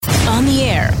on the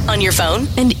air, on your phone,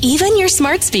 and even your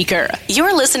smart speaker.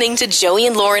 You're listening to Joey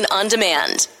and Lauren On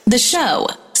Demand. The show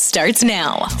starts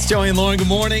now. It's Joey and Lauren. Good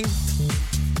morning.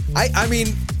 I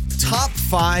mean, top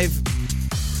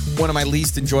 5, one of my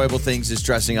least enjoyable things is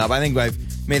dressing up. I think I've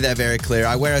made that very clear.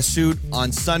 I wear a suit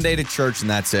on Sunday to church and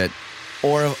that's it.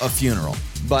 Or a funeral.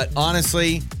 But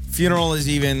honestly, funeral is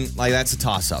even, like, that's a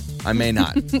toss-up. I may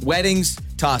not. Weddings,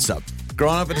 toss-up.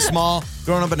 Growing up in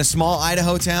a small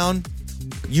Idaho town,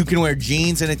 you can wear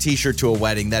jeans and a T-shirt to a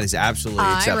wedding. That is absolutely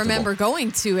acceptable. I remember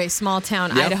going to a small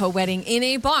town Idaho wedding in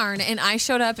a barn, and I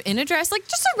showed up in a dress, like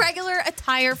just a regular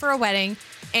attire for a wedding,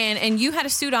 and you had a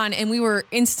suit on, and we were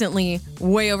instantly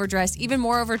way overdressed, even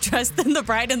more overdressed than the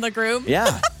bride and the groom.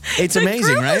 Yeah, it's amazing,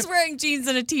 the groom right? was wearing jeans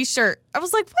and a T-shirt. I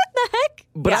was like, what the heck?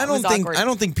 But yeah, I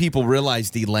don't think people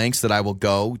realize the lengths that I will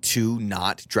go to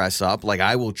not dress up. Like,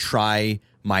 I will try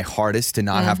my hardest to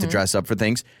not have to dress up for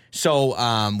things.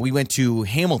 So we went to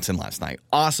Hamilton last night.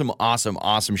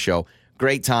 Awesome show.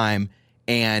 Great time.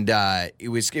 And it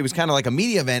was kind of like a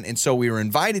media event. And so we were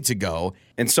invited to go.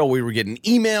 And so we were getting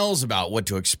emails about what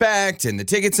to expect and the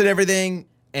tickets and everything.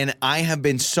 And I have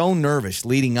been so nervous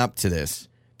leading up to this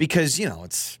because, you know,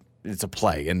 it's a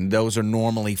play. And those are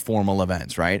normally formal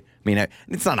events, right? I mean,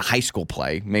 it's not a high school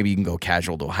play. Maybe you can go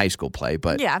casual to a high school play.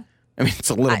 But yeah. I mean,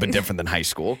 it's a little bit different than high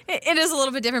school. It is a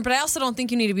little bit different, but I also don't think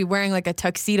you need to be wearing like a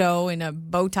tuxedo and a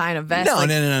bow tie and a vest.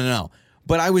 No.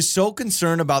 But I was so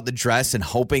concerned about the dress and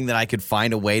hoping that I could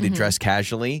find a way to dress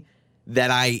casually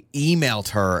that I emailed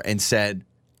her and said,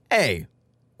 "Hey,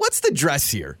 what's the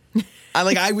dress here?"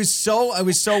 I was so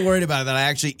worried about it that I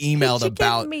actually emailed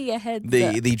about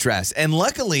the dress. And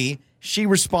luckily, she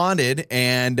responded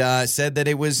and said that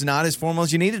it was not as formal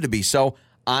as you needed to be. So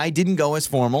I didn't go as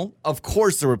formal. Of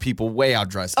course, there were people way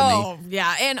outdressed than me. Oh,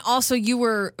 yeah. And also, you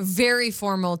were very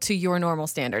formal to your normal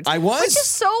standards. I was. Which is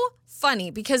so funny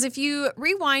because if you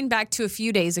rewind back to a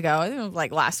few days ago, I think it was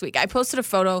like last week, I posted a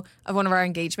photo of one of our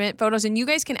engagement photos, and you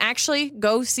guys can actually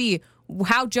go see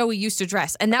how Joey used to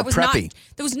dress. And that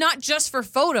was not just for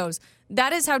photos.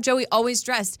 That is how Joey always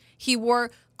dressed. He wore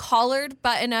collared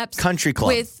button-ups. Country club.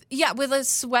 With a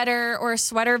sweater or a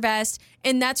sweater vest.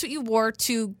 And that's what you wore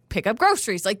to pick up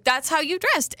groceries. Like, that's how you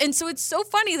dressed. And so it's so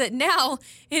funny that now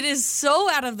it is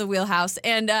so out of the wheelhouse.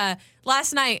 And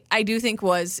last night, I do think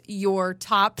was your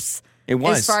tops. It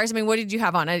was. As far as, what did you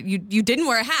have on? You didn't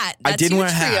wear a hat. That's I didn't wear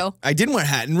a hat. For you. I didn't wear a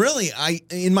hat. And really,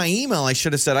 in my email, I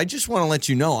should have said, I just want to let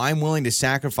you know I'm willing to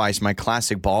sacrifice my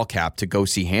classic ball cap to go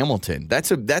see Hamilton. That's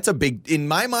a big, in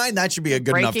my mind, that should be a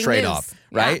good enough trade-off,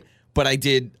 right? Yeah. But I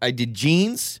did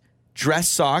jeans, dress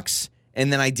socks,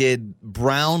 and then I did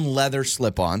brown leather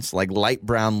slip-ons, like light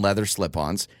brown leather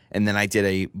slip-ons, and then I did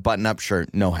a button-up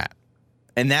shirt, no hat.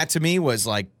 And that to me was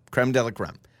like creme de la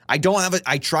creme. I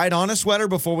tried on a sweater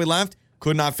before we left,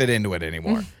 could not fit into it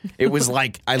anymore. It was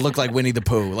like, I looked like Winnie the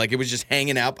Pooh. Like, it was just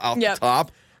hanging out the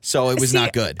top. So it was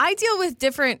not good. I deal with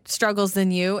different struggles than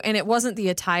you, and it wasn't the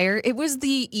attire. It was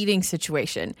the eating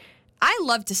situation. I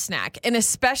love to snack, and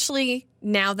especially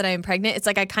now that I am pregnant, it's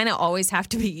like I kind of always have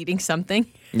to be eating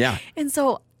something. Yeah. And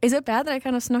so is it bad that I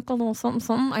kind of snuck a little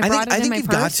something? I brought it in my purse. I think you've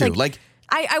got to.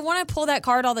 I want to pull that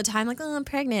card all the time, like, oh, I'm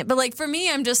pregnant. But, like, for me,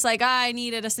 I'm just like, I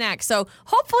needed a snack. So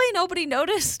hopefully nobody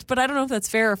noticed, but I don't know if that's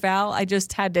fair or foul. I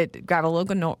just had to grab a little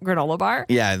granola bar.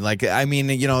 Yeah,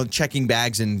 checking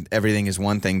bags and everything is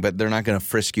one thing, but they're not going to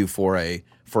frisk you for a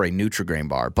Nutri-Grain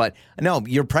bar. But, no,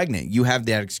 you're pregnant. You have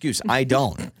that excuse. I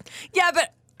don't. Yeah,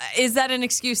 but is that an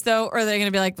excuse, though? Or are they going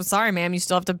to be like, well, sorry, ma'am, you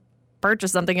still have to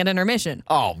purchase something at intermission?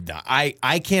 Oh,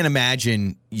 I can't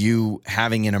imagine you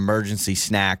having an emergency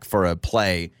snack for a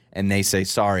play and they say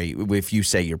sorry if you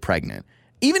say you're pregnant.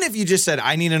 Even if you just said,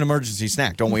 I need an emergency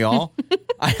snack, don't we all?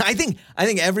 I think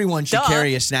everyone should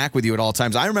carry a snack with you at all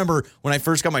times. I remember when I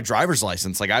first got my driver's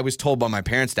license, like I was told by my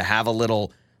parents to have a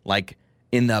little, like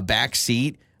in the back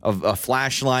seat of a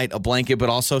flashlight, a blanket, but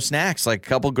also snacks, like a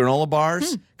couple granola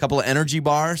bars, a couple of energy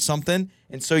bars, something.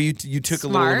 And so you took Smart. a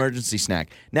little emergency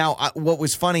snack. Now, what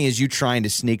was funny is you trying to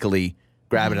sneakily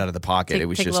grab it out of the pocket. It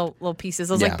was take just little pieces.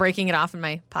 I was like breaking it off in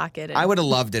my pocket. I would have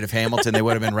loved it if Hamilton, they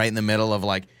would have been right in the middle of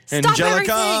like, Stop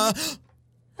Angelica,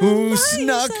 who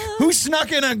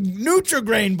snuck in a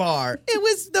Nutri-Grain bar? It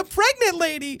was the pregnant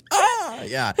lady.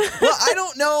 Yeah. Well, I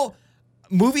don't know.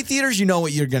 Movie theaters, you know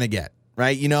what you're going to get.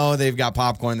 Right? You know, they've got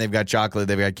popcorn, they've got chocolate,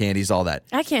 they've got candies, all that.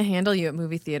 I can't handle you at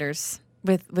movie theaters.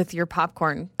 with your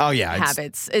popcorn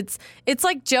habits. It's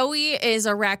like Joey is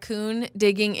a raccoon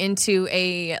digging into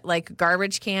a like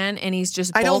garbage can, and he's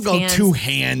just I don't go hands. 2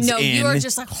 hands No, in. you are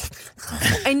just like,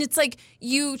 and it's like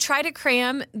you try to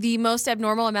cram the most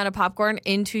abnormal amount of popcorn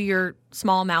into your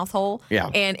small mouth hole,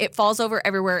 and it falls over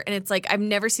everywhere. And it's like I've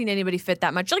never seen anybody fit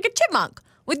that much. You're like a chipmunk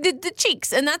with the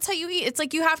cheeks, and that's how you eat. It's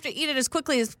like you have to eat it as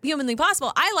quickly as humanly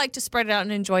possible. I like to spread it out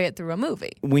and enjoy it through a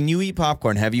movie. When you eat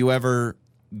popcorn, have you ever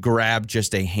grab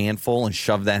just a handful and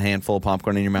shove that handful of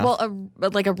popcorn in your mouth?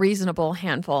 Well, like a reasonable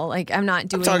handful. Like I'm not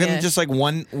doing. I'm talking just like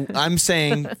one. I'm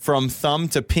saying from thumb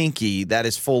to pinky, that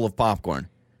is full of popcorn.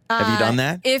 Have you done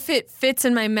that? If it fits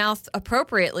in my mouth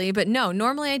appropriately, but no.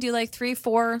 Normally I do like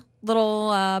 3-4 little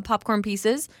popcorn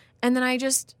pieces, and then I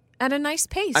just at a nice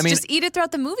pace just eat it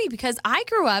throughout the movie because I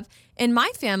grew up in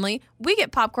my family. We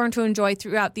get popcorn to enjoy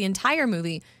throughout the entire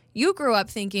movie. You grew up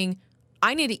thinking,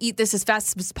 I need to eat this as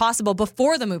fast as possible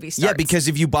before the movie starts. Yeah, because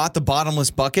if you bought the bottomless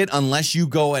bucket, unless you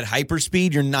go at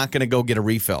hyperspeed, you're not going to go get a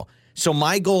refill. So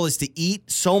my goal is to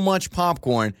eat so much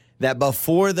popcorn that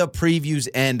before the previews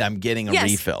end, I'm getting a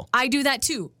refill. I do that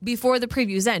too, before the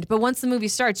previews end. But once the movie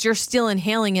starts, you're still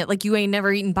inhaling it like you ain't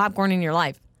never eaten popcorn in your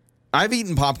life. I've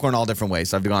eaten popcorn all different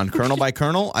ways. I've gone kernel by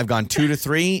kernel. I've gone 2 to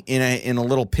 3 in a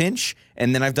little pinch,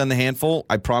 and then I've done the handful.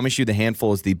 I promise you the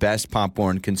handful is the best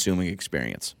popcorn consuming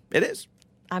experience. It is.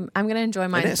 I'm going to enjoy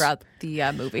mine throughout the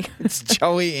movie. It's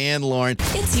Joey and Lauren.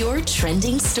 It's your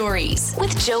trending stories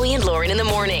with Joey and Lauren in the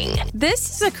morning.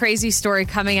 This is a crazy story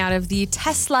coming out of the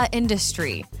Tesla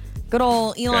industry. Good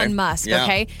old Elon Musk,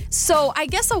 okay? So I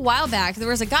guess a while back, there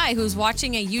was a guy who was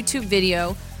watching a YouTube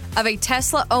video of a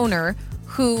Tesla owner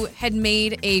who had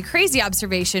made a crazy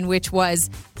observation, which was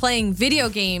playing video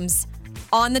games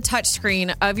on the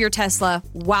touchscreen of your Tesla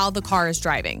while the car is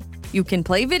driving. You can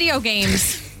play video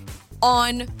games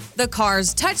on the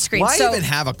car's touchscreen. Why even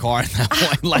have a car at that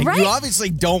point? Like, right? You obviously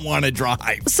don't want to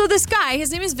drive. So this guy,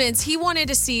 his name is Vince, he wanted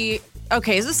to see,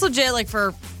 okay, is this legit like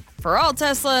for all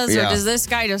Teslas, or does this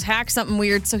guy just hack something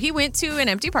weird? So he went to an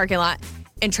empty parking lot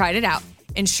and tried it out.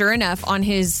 And sure enough, on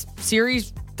his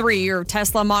Series 3 or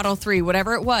Tesla Model 3,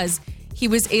 whatever it was, he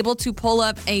was able to pull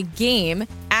up a game,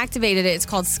 activated it. It's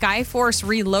called Skyforce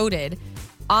Reloaded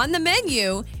on the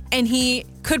menu, and he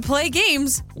could play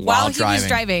games while he was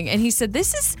driving. And he said,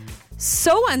 this is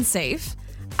so unsafe.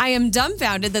 I am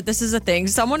dumbfounded that this is a thing.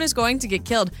 Someone is going to get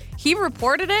killed. He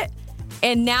reported it,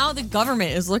 and now the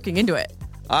government is looking into it.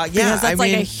 Because that's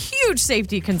a huge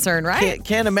safety concern, right?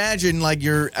 Can't imagine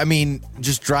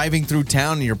just driving through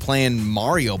town and you're playing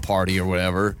Mario Party or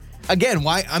whatever. Again,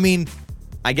 why?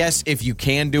 I guess if you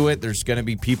can do it, there's going to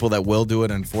be people that will do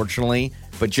it, unfortunately.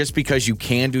 But just because you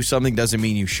can do something doesn't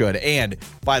mean you should. And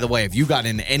by the way, if you got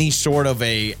in any sort of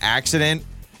a accident,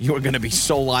 you are going to be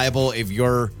so liable if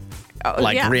your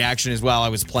reaction is, well, I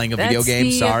was playing a video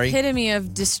game. Sorry. That's the epitome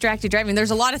of distracted driving.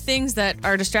 There's a lot of things that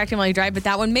are distracting while you drive, but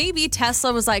that one, maybe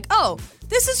Tesla was like, oh,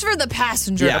 this is for the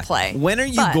passenger to play. When are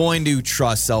you going to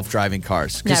trust self-driving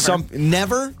cars? Never.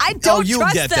 Never? I don't you'll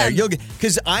trust get them. there.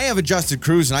 Because I have adjusted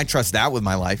cruise, and I trust that with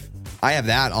my life. I have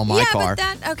that on my car.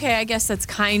 Yeah, but I guess that's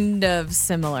kind of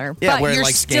similar. Yeah, but where you're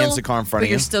it scans the car in front of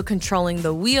you. But you're still controlling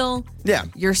the wheel. Yeah.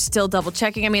 You're still double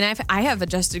checking. I have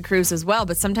adjusted cruise as well,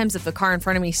 but sometimes if the car in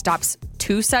front of me stops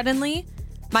too suddenly,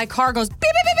 my car goes beep,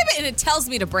 beep, beep, beep, and it tells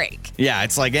me to brake. Yeah,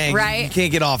 it's like, hey, right? You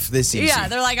can't get off this easy. Yeah,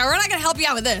 they're like, we're not going to help you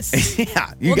out with this.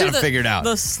 Yeah, you got to figure it out.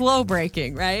 The slow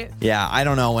braking, right? Yeah, I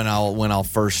don't know when I'll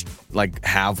first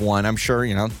have one. I'm sure,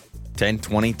 10,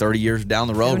 20, 30 years down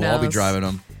the road, we'll all be driving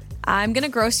them. I'm going to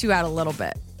gross you out a little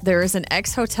bit. There is an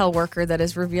ex-hotel worker that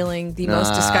is revealing the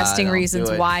most disgusting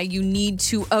reasons why you need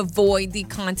to avoid the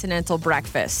continental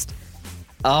breakfast.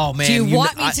 Oh, man. Do you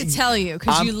want me to tell you?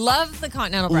 Because you love the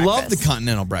continental breakfast. Love the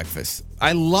continental breakfast.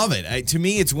 I love it. To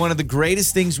me, it's one of the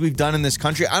greatest things we've done in this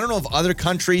country. I don't know if other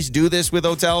countries do this with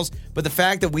hotels, but the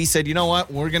fact that we said, you know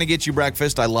what, we're going to get you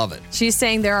breakfast, I love it. She's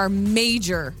saying there are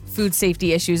major food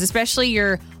safety issues, especially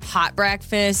your hot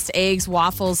breakfast, eggs,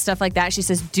 waffles, stuff like that. She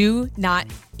says, do not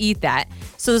eat that.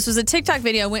 So this was a TikTok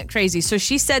video, went crazy. So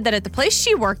she said that at the place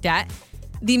she worked at,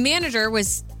 the manager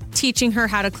was teaching her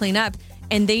how to clean up.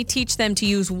 And they teach them to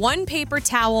use one paper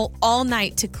towel all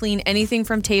night to clean anything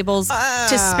from tables to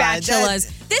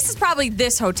spatulas. This is probably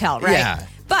this hotel, right? Yeah.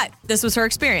 But this was her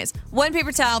experience. One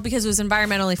paper towel because it was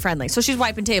environmentally friendly. So she's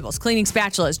wiping tables, cleaning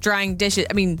spatulas, drying dishes.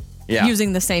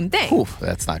 Using the same thing. Oof,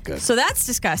 that's not good. So that's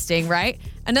disgusting, right?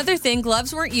 Another thing,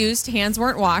 gloves weren't used, hands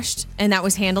weren't washed, and that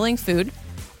was handling food.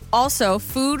 Also,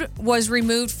 food was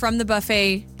removed from the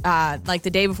buffet the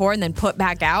day before and then put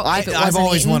back out. I've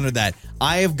always wondered that.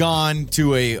 I have gone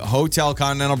to a hotel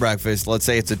continental breakfast, let's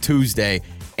say it's a Tuesday,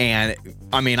 And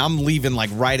I mean, I'm leaving like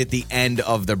right at the end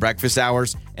of the breakfast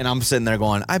hours, and I'm sitting there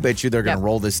going, I bet you they're going to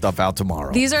roll this stuff out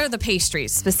tomorrow. These are the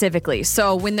pastries specifically.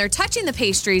 So when they're touching the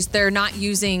pastries, they're not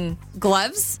using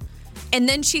gloves. And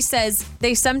then she says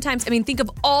they sometimes, think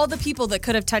of all the people that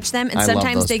could have touched them, and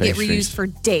sometimes they get reused for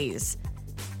days.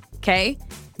 Okay?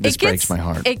 This breaks my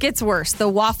heart. It gets worse. The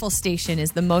waffle station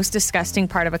is the most disgusting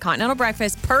part of a continental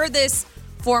breakfast per this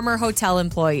former hotel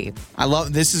employee.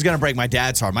 This is going to break my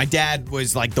dad's heart. My dad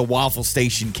was like the waffle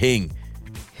station king.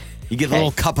 You get a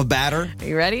little cup of batter. Are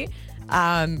you ready?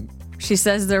 She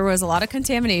says there was a lot of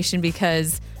contamination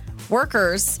because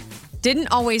workers didn't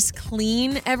always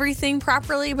clean everything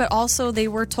properly, but also they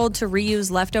were told to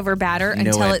reuse leftover batter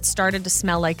until it started to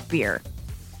smell like beer.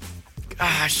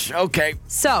 Gosh, okay.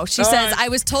 So she says, I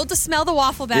was told to smell the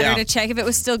waffle batter to check if it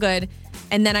was still good,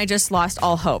 and then I just lost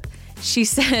all hope. She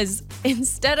says,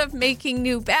 instead of making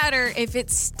new batter, if it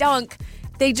stunk,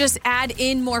 they just add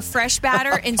in more fresh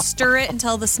batter and stir it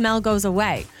until the smell goes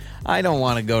away. I don't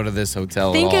want to go to this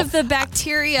hotel Think at all. of the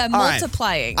bacteria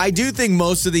multiplying. I do think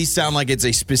most of these sound like it's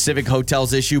a specific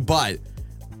hotel's issue, but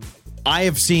I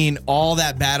have seen all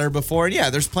that batter before. And yeah,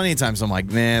 there's plenty of times I'm like,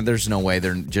 man, there's no way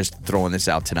they're just throwing this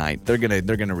out tonight. They're gonna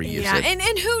reuse it.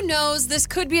 And who knows? This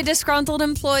could be a disgruntled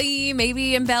employee,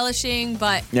 maybe embellishing,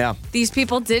 but these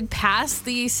people did pass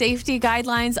the safety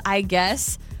guidelines, I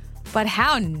guess. But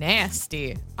how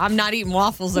nasty. I'm not eating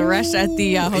waffles at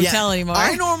the hotel anymore.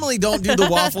 I normally don't do the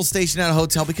waffle station at a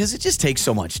hotel because it just takes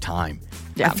so much time.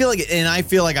 Yeah. I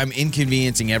feel like I'm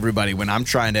inconveniencing everybody when I'm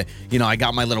trying to, I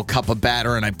got my little cup of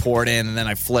batter and I pour it in and then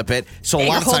I flip it. So a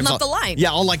lot of times up the line.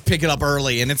 Yeah, I'll like pick it up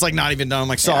early and it's like not even done. I'm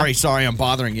like, sorry, I'm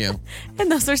bothering you.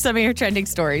 And those are some of your trending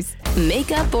stories.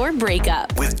 Makeup or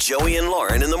breakup. With Joey and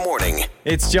Lauren in the morning.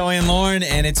 It's Joey and Lauren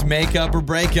and it's makeup or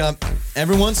breakup.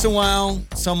 Every once in a while,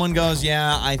 someone goes,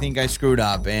 yeah, I think I screwed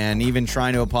up. And even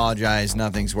trying to apologize,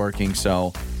 nothing's working.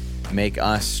 So make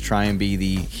us try and be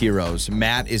the heroes.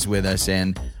 Matt is with us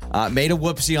and made a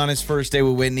whoopsie on his first day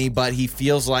with Whitney, but he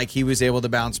feels like he was able to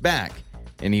bounce back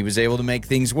and he was able to make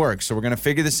things work. So we're going to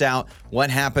figure this out, what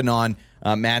happened on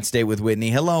Matt's date with Whitney.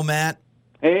 Hello, Matt.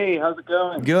 Hey, how's it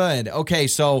going? Good. Okay,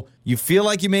 so you feel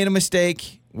like you made a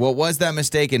mistake. What was that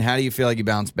mistake and how do you feel like you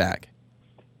bounced back?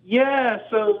 Yeah,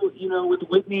 so, with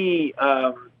Whitney,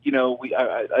 I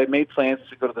made plans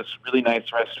to go to this really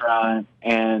nice restaurant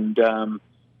and,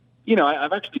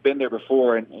 I've actually been there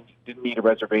before and didn't need a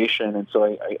reservation. And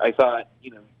so I thought,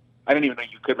 I didn't even know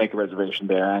you could make a reservation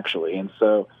there, actually. And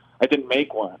so I didn't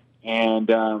make one. And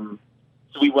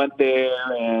so we went there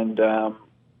and,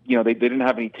 they didn't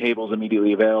have any tables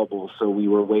immediately available. So we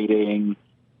were waiting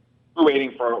for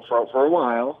a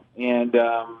while. And,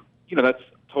 that's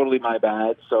totally my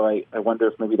bad. So I wonder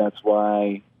if maybe that's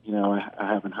why, I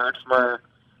haven't heard from her.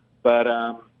 But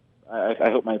I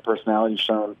hope my personality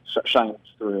shines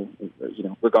through,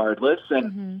 regardless.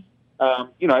 And,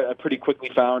 I pretty quickly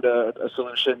found a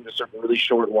solution, just a really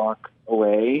short walk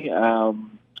away. And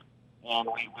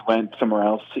we went somewhere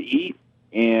else to eat.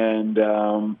 And,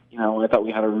 I thought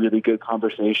we had a really good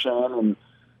conversation. And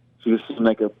she seemed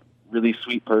like a really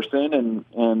sweet person.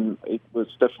 And it was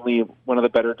definitely one of the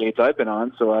better dates I've been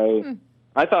on. So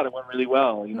I thought it went really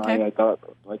well. I thought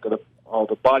like all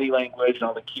the body language and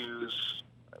all the cues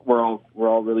were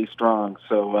all really strong.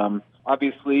 So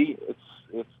obviously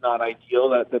it's not ideal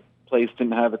that the place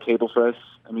didn't have a table for us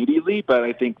immediately, but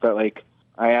I think that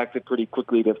I acted pretty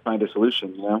quickly to find a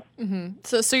solution. Mm-hmm.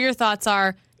 So your thoughts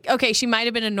are, okay, she might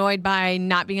have been annoyed by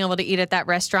not being able to eat at that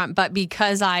restaurant, but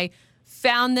because I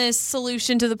found this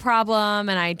solution to the problem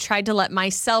and I tried to let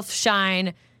myself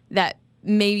shine, that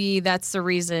maybe that's the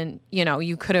reason,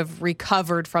 you could have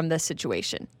recovered from this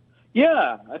situation.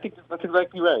 Yeah, I think that's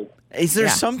exactly right. Is there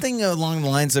something along the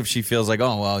lines of she feels like,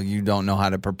 oh, well, you don't know how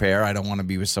to prepare. I don't want to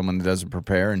be with someone that doesn't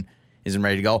prepare and isn't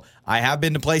ready to go. I have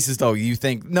been to places, though, you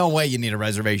think, no way you need a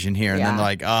reservation here. And then they're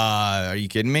like, are you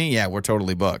kidding me? Yeah, we're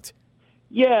totally booked.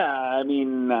 Yeah,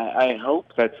 I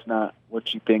hope that's not what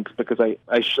she thinks because I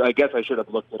guess I should have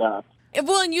looked it up.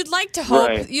 Well, and you'd like to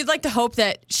hope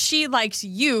that she likes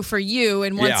you for you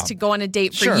and wants to go on a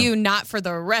date for you, not for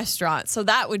the restaurant. So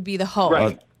that would be the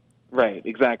hope. Right,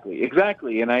 exactly.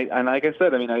 And like I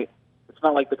said, it's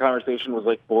not like the conversation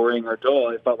was boring or dull.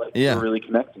 I felt like we were really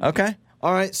connecting. Okay.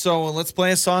 All right. So let's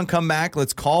play a song, come back.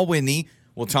 Let's call Whitney.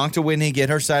 We'll talk to Whitney, get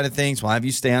her side of things. We'll have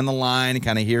you stay on the line and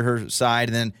kind of hear her side.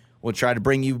 And then we'll try to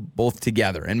bring you both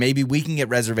together. And maybe we can get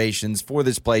reservations for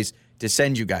this place to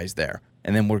send you guys there.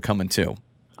 And then we're coming too.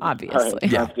 Obviously.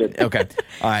 Right, yeah. Good. Okay.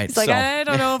 All right. It's I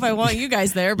don't know if I want you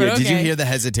guys there, but okay. Did you hear the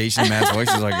hesitation in Matt's voice?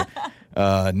 She's like,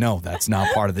 no, that's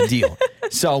not part of the deal.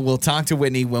 So we'll talk to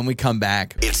Whitney when we come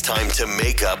back. It's time to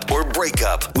make up or break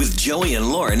up with Joey and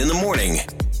Lauren in the morning.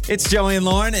 It's Joey and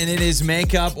Lauren, and it is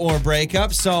make up or break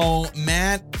up. So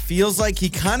Matt feels like he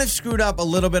kind of screwed up a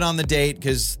little bit on the date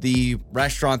because the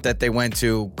restaurant that they went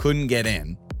to couldn't get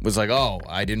in. Was like, oh,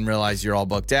 I didn't realize you're all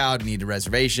booked out, needed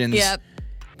reservations. Yep.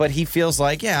 But he feels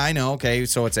like, yeah, I know, okay,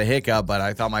 so it's a hiccup, but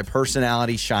I thought my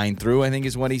personality shined through, I think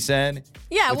is what he said.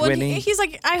 Yeah, well, Whitney. he's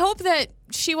like, I hope that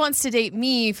she wants to date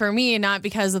me for me and not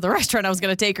because of the restaurant I was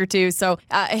going to take her to. So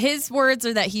his words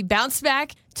are that he bounced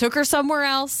back, took her somewhere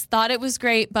else, thought it was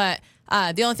great, but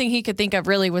the only thing he could think of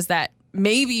really was that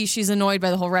maybe she's annoyed by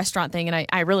the whole restaurant thing, and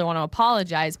I really want to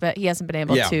apologize, but he hasn't been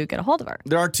able to get a hold of her.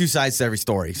 There are two sides to every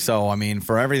story. So, I mean,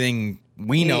 for everything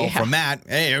we know from Matt,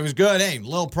 hey, it was good. Hey,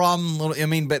 little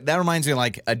problem. But that reminds me of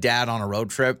like a dad on a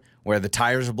road trip where the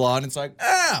tires are blown. It's like,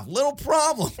 little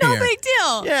problem No here. big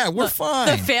deal. Yeah, we're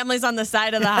fine. The family's on the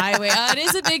side of the highway. It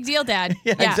is a big deal, Dad.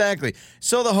 Yeah, exactly.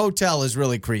 So the hotel is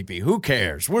really creepy. Who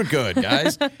cares? We're good,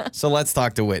 guys. So let's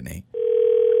talk to Whitney.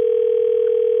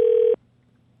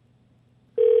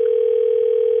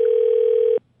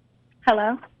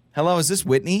 Hello? Hello, is this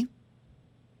Whitney?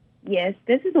 Yes,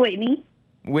 this is Whitney.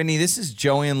 Whitney, this is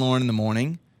Joey and Lauren in the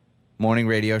morning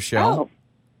radio show. Oh,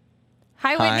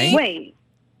 Hi, Hi. Whitney. wait.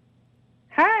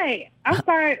 Hi. I'm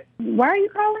sorry. Why are you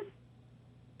calling?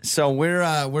 So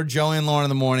we're Joey and Lauren in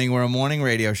the morning. We're a morning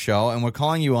radio show, and we're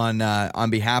calling you on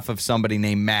behalf of somebody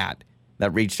named Matt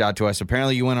that reached out to us.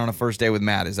 Apparently, you went on a first date with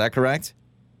Matt. Is that correct?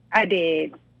 I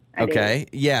did. I Okay.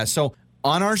 Yeah. So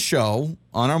on our show,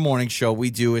 on our morning show, we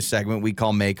do a segment we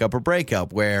call Make Up or Break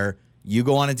Up, where you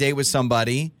go on a date with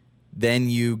somebody, then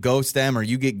you ghost them or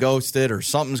you get ghosted or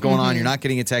something's going on. You're not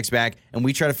getting a text back, and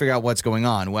we try to figure out what's going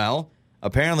on. Well,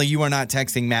 apparently you are not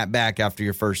texting Matt back after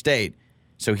your first date.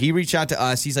 So he reached out to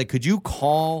us. He's like, could you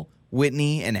call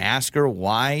Whitney and ask her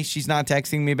why she's not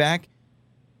texting me back?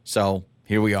 So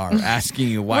here we are asking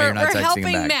you why you're not texting We're him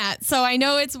helping back. Matt, so I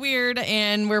know it's weird,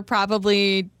 and we're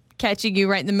probably catching you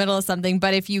right in the middle of something,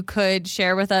 but if you could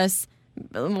share with us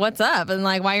what's up and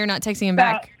like why you're not texting him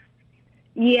back.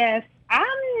 Yes,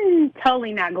 I'm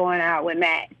totally not going out with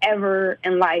Matt ever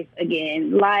in life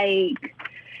again. Like,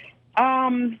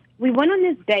 we went on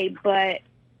this date, but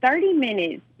 30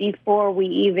 minutes before we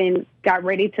even got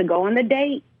ready to go on the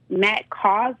date, Matt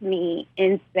calls me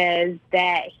and says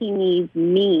that he needs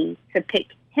me to pick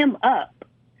him up.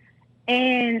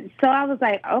 And so I was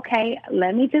like, okay,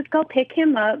 let me just go pick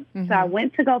him up. So I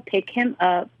went to go pick him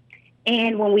up.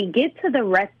 And when we get to the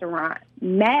restaurant,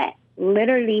 Matt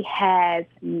literally has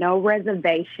no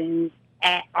reservations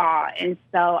at all. And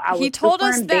so I was told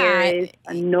super us embarrassed,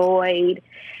 that. annoyed.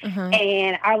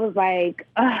 And I was like,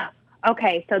 ugh.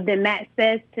 Okay, so then Matt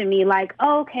says to me, like,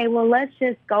 oh, okay, well, let's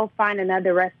just go find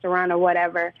another restaurant or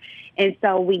whatever. And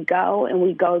so we go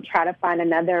try to find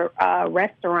another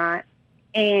restaurant.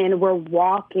 And we're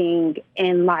walking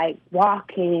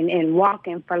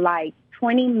for like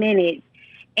 20 minutes.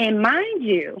 And mind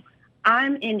you,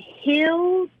 I'm in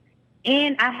heels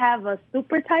and I have a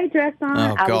super tight dress on.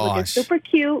 Oh, I was looking gosh. super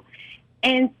cute.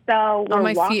 And so we're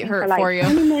my walking feet hurt for like for you.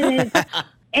 20 minutes.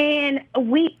 And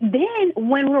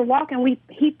when we're walking,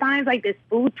 he finds like this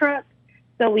food truck.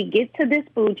 So we get to this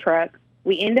food truck.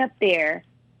 We end up there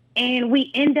and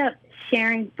we end up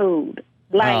sharing food.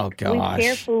 Like, we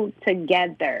share food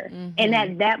together. And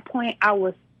at that point, I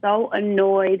was so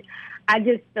annoyed. I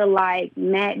just feel like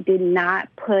Matt did not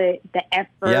put the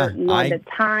effort nor the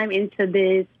time into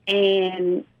this.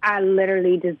 And I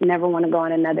literally just never want to go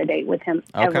on another date with him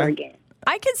ever again.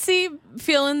 I could see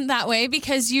feeling that way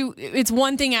because it's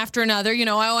one thing after another. You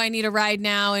know, oh, I need a ride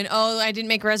now, and oh, I didn't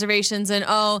make reservations, and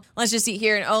oh, let's just eat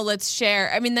here, and oh, let's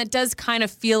share. I mean, that does kind of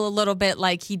feel a little bit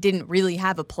like he didn't really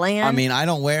have a plan. I mean, I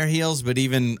don't wear heels, but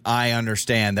even I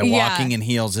understand that walking in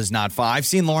heels is not fun. I've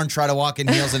seen Lauren try to walk in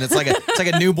heels, and it's like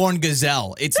a newborn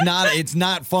gazelle. It's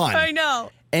not fun. I know.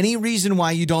 Any reason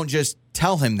why you don't just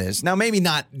tell him this? Now, maybe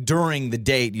not during the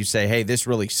date. You say, "Hey, this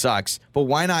really sucks," but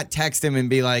why not text him and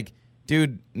be like,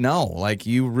 dude, no, like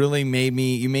you really made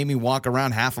me walk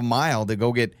around half a mile to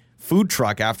go get food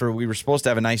truck after we were supposed to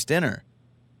have a nice dinner.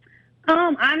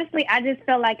 Honestly, I just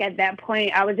felt like at that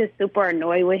point I was just super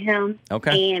annoyed with him.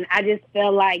 Okay. And I just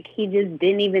felt like he just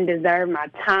didn't even deserve my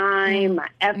time, my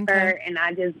effort, and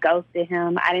I just ghosted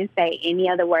him. I didn't say any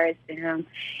other words to him.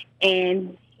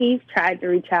 And he's tried to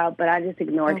reach out, but I just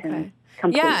ignored him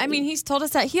completely. Yeah, I mean, he's told us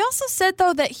that. He also said,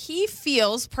 though, that he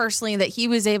feels personally that he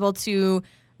was able to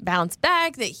bounce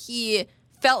back, that he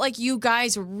felt like you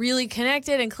guys really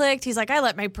connected and clicked. He's like, I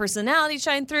let my personality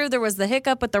shine through. There was the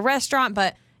hiccup with the restaurant,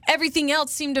 but everything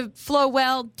else seemed to flow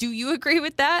well. Do you agree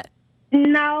with that?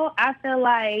 No, I feel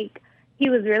like He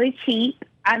was really cheap.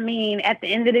 I mean, at the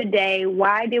end of the day,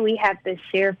 why do we have to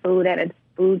share food at a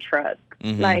food truck?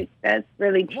 Like, that's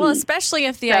really cheap. Well, especially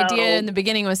if the idea in the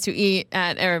beginning was to eat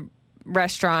at a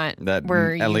restaurant that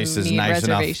where at least is need nice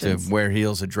enough reservations. to wear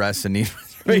heels, a dress, and need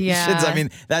reservations. Yeah. I mean,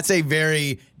 that's a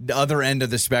very other end of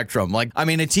the spectrum. Like, I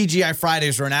mean, a TGI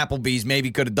Fridays or an Applebee's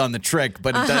maybe could have done the trick,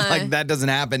 but that doesn't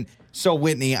happen. So,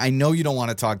 Whitney, I know you don't want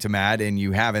to talk to Matt, and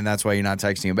you haven't. That's why you're not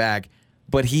texting him back.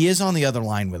 But he is on the other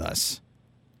line with us.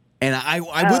 And I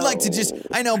would like to just,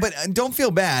 I know, but don't feel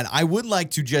bad. I would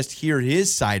like to just hear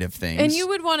his side of things. And you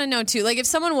would want to know, too. Like, if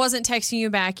someone wasn't texting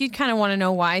you back, you'd kind of want to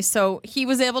know why. So he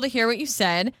was able to hear what you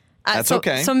said. That's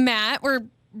okay. So, Matt, we're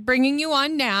bringing you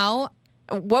on now.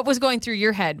 What was going through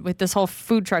your head with this whole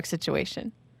food truck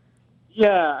situation?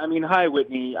 Yeah, I mean, hi,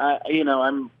 Whitney.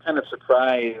 I'm kind of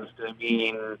surprised. I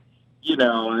mean,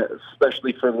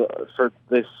 especially for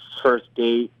this first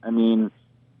date. I mean,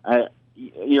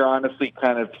 you're honestly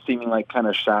kind of seeming like kind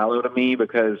of shallow to me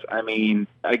because, I mean,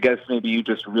 I guess maybe you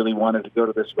just really wanted to go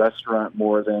to this restaurant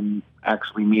more than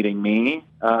actually meeting me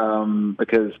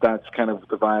because that's kind of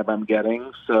the vibe I'm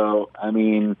getting. So, I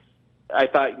mean, I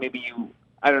thought maybe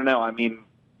I don't know. I mean,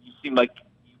 you seem like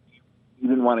you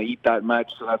didn't want to eat that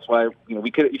much, so that's why, we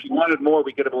could, if you wanted more,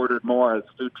 we could have ordered more at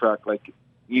the food truck, like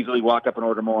easily walk up and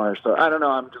order more. So I don't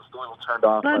know, I'm just a little turned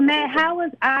off. But Matt, how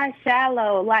was I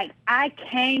shallow? Like, I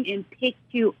came and picked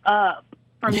you up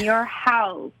from your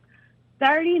house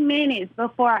 30 minutes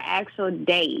before our actual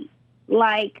date.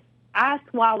 Like, I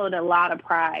swallowed a lot of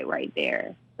pride right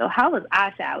there. So how was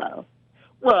I shallow?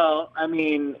 Well, I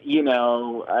mean,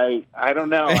 I don't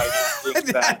know. I just think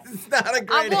That's not a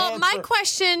great answer. My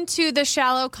question to the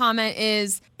shallow comment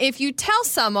is, if you tell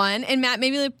someone, and Matt,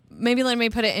 maybe let me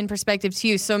put it in perspective to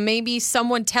you. So maybe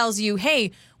someone tells you,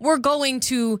 hey, we're going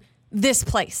to this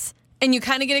place. And you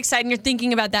kind of get excited and you're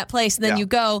thinking about that place. And then you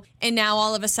go, and now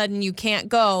all of a sudden you can't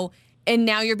go. And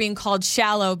now you're being called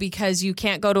shallow because you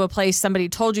can't go to a place somebody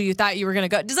told you thought you were going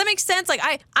to go. Does that make sense? Like,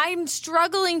 I'm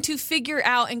struggling to figure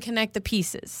out and connect the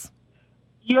pieces.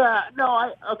 Yeah,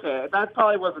 no, okay, that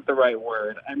probably wasn't the right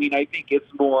word. I mean, I think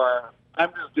it's more,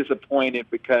 I'm just disappointed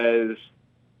because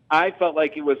I felt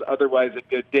like it was otherwise a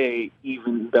good date,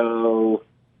 even though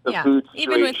the food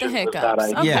situation even with the hiccups. was that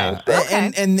idea. Okay. Yeah,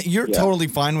 Okay. and you're totally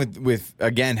fine with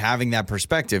again having that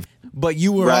perspective. But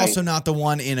you were also not the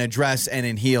one in a dress and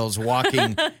in heels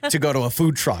walking to go to a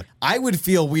food truck. I would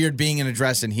feel weird being in a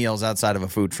dress and heels outside of a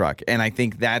food truck, and I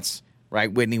think that's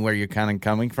right, Whitney, where you're kind of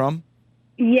coming from.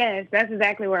 Yes, that's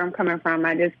exactly where I'm coming from.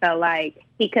 I just felt like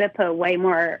he could have put way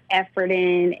more effort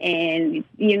in and,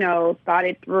 thought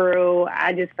it through.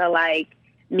 I just felt like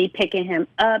me picking him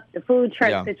up, the food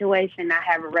truck situation, not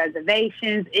having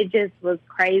reservations, it just was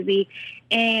crazy.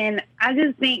 And I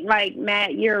just think, like,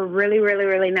 Matt, you're a really, really,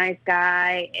 really nice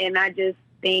guy. And I just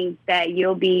think that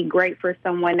you'll be great for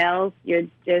someone else. You're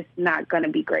just not going to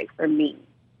be great for me.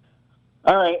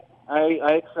 All right.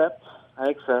 I accept.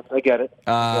 I get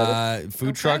it.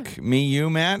 Food truck, me, you,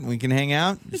 Matt. We can hang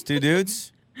out. Just two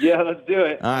dudes. Yeah, let's do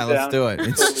it. All right, let's do it.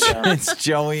 It's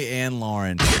Joey and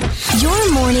Lauren.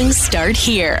 Your mornings start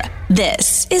here.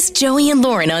 This is Joey and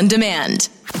Lauren on Demand.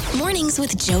 Mornings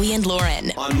with Joey and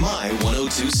Lauren. On My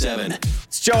 102.7.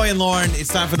 It's Joey and Lauren.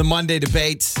 It's time for the Monday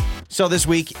debate. So this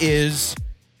week is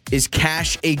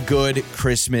cash a good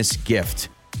Christmas gift?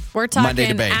 We're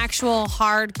talking actual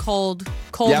hard, cold,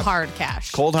 hard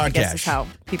cash. Cold, hard I guess cash. is how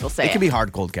people say it. It could be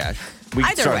hard, cold cash. We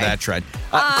can Either start way. that trend.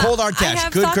 Cold, hard I cash,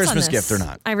 have good thoughts on Christmas this. gift or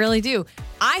not? I really do.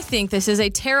 I think this is a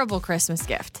terrible Christmas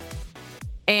gift.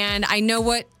 And I know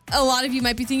what a lot of you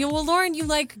might be thinking, well, Lauren, you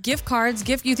like gift cards.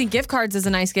 You think gift cards is a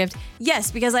nice gift.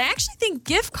 Yes, because I actually think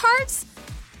gift cards,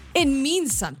 it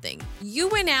means something. You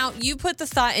went out, you put the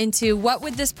thought into what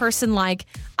would this person like?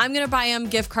 I'm going to buy them a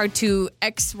gift card to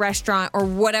X restaurant or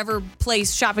whatever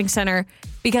place, shopping center,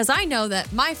 because I know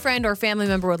that my friend or family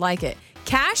member would like it.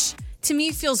 Cash, to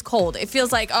me, feels cold. It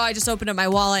feels like, I just opened up my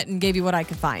wallet and gave you what I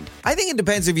could find. I think it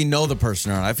depends if you know the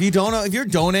person or not. If you don't know, if you're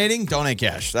donating, donate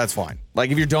cash. That's fine.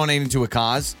 Like if you're donating to a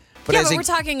cause. But we're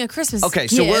talking a Christmas so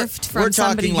gift from we're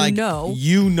somebody talking like you know.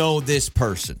 You know this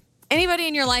person. Anybody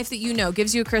in your life that you know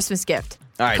gives you a Christmas gift.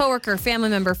 All right. Coworker, family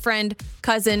member, friend,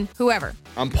 cousin, whoever.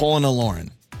 I'm pulling a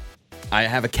Lauren. I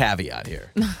have a caveat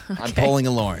here. Okay. I'm pulling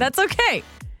a Lauren. That's okay.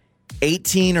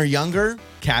 18 or younger,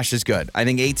 cash is good. I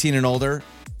think 18 and older,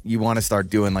 you want to start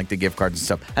doing like the gift cards and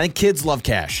stuff. I think kids love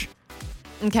cash.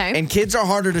 Okay. And kids are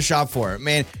harder to shop for.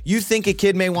 Man, you think a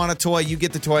kid may want a toy, you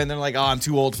get the toy, and they're like, I'm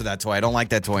too old for that toy. I don't like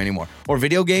that toy anymore. Or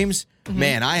video games.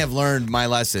 Man, I have learned my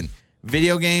lesson.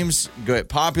 Video games, good,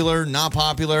 popular, not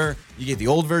popular. You get the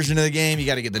old version of the game. You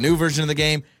got to get the new version of the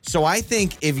game. So I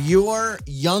think if you're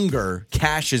younger,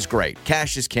 cash is great.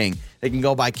 Cash is king. They can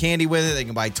go buy candy with it. They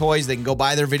can buy toys. They can go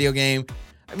buy their video game.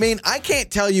 I mean, I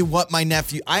can't tell you what my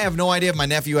nephew... I have no idea if my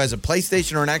nephew has a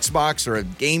PlayStation or an Xbox or a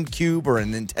GameCube or a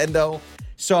Nintendo.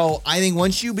 So I think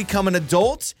once you become an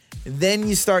adult, then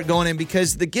you start going in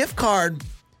because the gift card,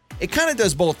 it kind of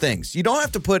does both things. You don't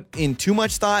have to put in too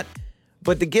much thought,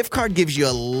 but the gift card gives you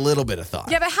a little bit of thought.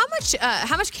 Yeah, but how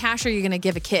much cash are you going to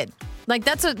give a kid? Like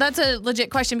that's a legit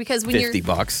question because when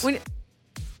 $50.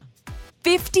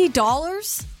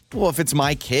 $50? Well, if it's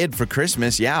my kid for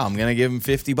Christmas, yeah, I'm going to give him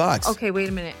 $50. Okay, wait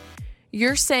a minute.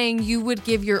 You're saying you would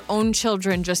give your own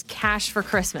children just cash for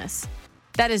Christmas?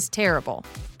 That is terrible.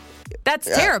 That's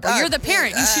terrible. You're the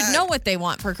parent. You should know what they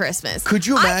want for Christmas. Could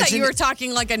you imagine? I thought you were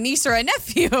talking like a niece or a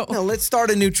nephew. No, let's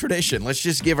start a new tradition. Let's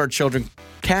just give our children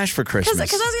cash for Christmas.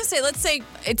 Because I was going to say, let's say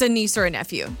it's a niece or a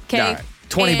nephew. Okay. All right.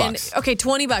 $20. Okay,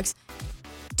 $20.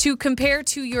 To compare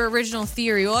to your original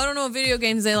theory, well, I don't know what video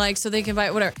games they like, so they can buy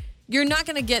it, whatever. You're not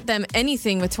going to get them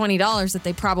anything with $20 that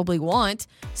they probably want.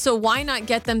 So why not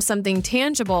get them something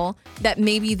tangible that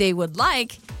maybe they would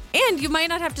like? And you might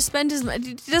not have to spend as much.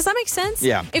 Does that make sense?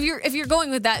 Yeah. If you're going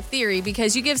with that theory,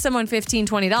 because you give someone $15,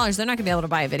 $20, they're not going to be able to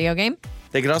buy a video game.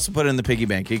 They could also put it in the piggy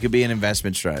bank. It could be an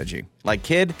investment strategy. Like,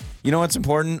 kid, you know what's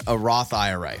important? A Roth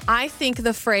IRA. I think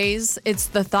the phrase, it's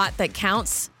the thought that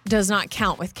counts, does not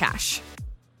count with cash.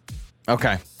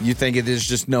 Okay. You think there's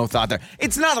just no thought there.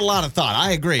 It's not a lot of thought.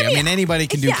 I agree. I mean, anybody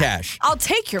can do cash. I'll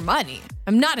take your money.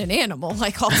 I'm not an animal.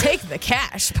 Like, I'll take the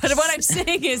cash. But what I'm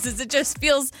saying is it just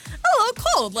feels a little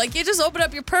cold. Like, you just open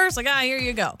up your purse, like, here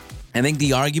you go. I think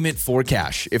the argument for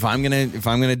cash, if I'm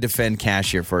gonna defend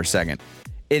cash here for a second,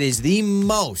 it is the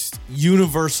most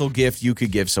universal gift you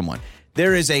could give someone.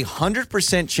 There is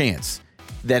 100% chance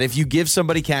that if you give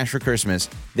somebody cash for Christmas,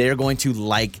 they're going to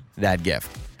like that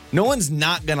gift. No one's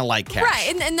not going to like cash.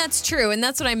 Right, and that's true. And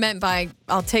that's what I meant by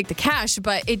I'll take the cash.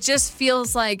 But it just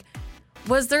feels like,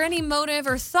 was there any motive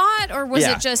or thought? Or was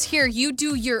it just, here, you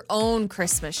do your own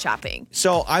Christmas shopping?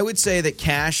 So I would say that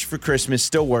cash for Christmas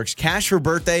still works. Cash for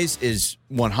birthdays is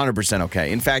 100%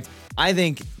 okay. In fact, I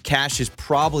think cash is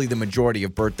probably the majority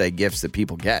of birthday gifts that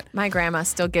people get. My grandma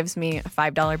still gives me a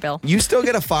 $5 bill. You still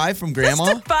get a $5 from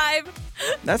grandma? Just a $5.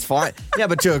 That's fine. Yeah,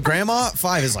 but to a grandma,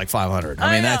 $5 is like $500.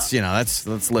 I mean, that's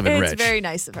living rich. It's very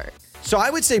nice of her. So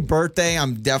I would say birthday,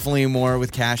 I'm definitely more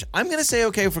with cash. I'm going to say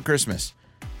okay for Christmas.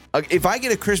 If I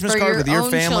get a Christmas card with your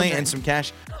family and some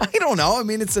cash, I don't know. I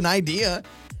mean, it's an idea.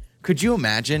 Could you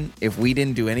imagine if we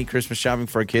didn't do any Christmas shopping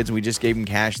for our kids and we just gave them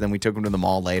cash and then we took them to the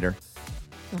mall later?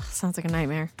 Oh, sounds like a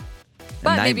nightmare.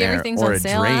 But maybe everything's on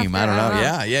sale. Or a dream. After. I don't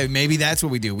know. Yeah. Maybe that's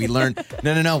what we do. We learn.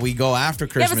 No. We go after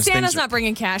Christmas. Yeah, but Santa's not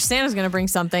bringing cash. Santa's going to bring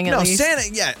something at least. Santa,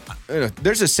 yeah.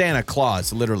 There's a Santa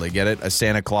Claus, literally. Get it? A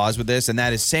Santa Claus with this. And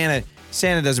that is Santa.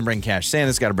 Santa doesn't bring cash.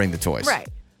 Santa's got to bring the toys. Right.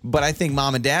 But I think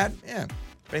mom and dad,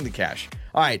 bring the cash.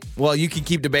 All right. Well, you can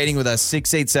keep debating with us.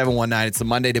 68719. It's the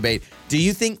Monday debate. Do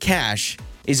you think cash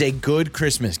is a good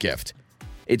Christmas gift?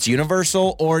 It's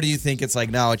universal, or do you think it's like,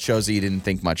 no, it shows that you didn't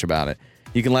think much about it?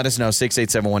 You can let us know,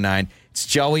 68719. It's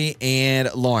Joey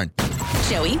and Lauren.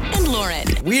 Joey and Lauren.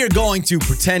 We are going to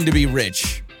pretend to be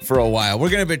rich for a while. We're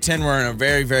going to pretend we're in a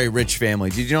very, very rich family.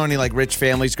 Did you know any like rich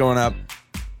families growing up?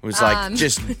 It was like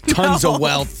just tons of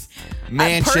wealth,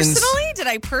 mansions. Personally? Did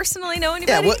I personally know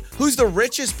anybody? Yeah, who's the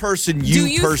richest person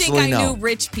you personally know? Do you think I knew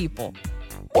rich people?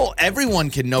 Well, everyone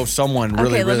can know someone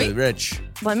really, really rich.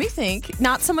 Let me think.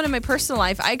 Not someone in my personal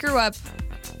life. I grew up...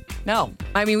 No.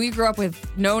 I mean, we grew up with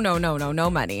no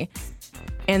money.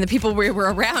 And the people we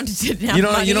were around didn't have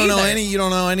money You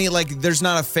don't know any, like, there's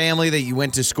not a family that you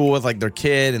went to school with, like, their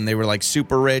kid, and they were, like,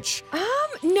 super rich?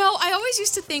 No, I always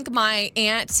used to think my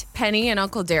Aunt Penny and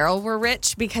Uncle Daryl were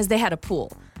rich because they had a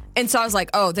pool. And so I was like,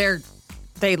 oh,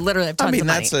 they literally have tons of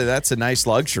money. That's a nice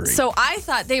luxury. So I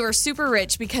thought they were super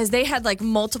rich because they had like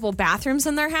multiple bathrooms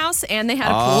in their house and they had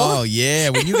a pool. Oh,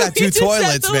 yeah. When you got two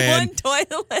toilets, man. One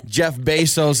toilet. Jeff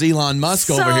Bezos, Elon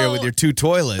Musk over here with your two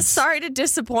toilets. Sorry to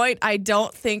disappoint. I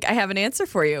don't think I have an answer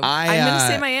for you. I'm going to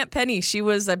say my Aunt Penny. She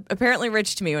was apparently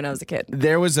rich to me when I was a kid.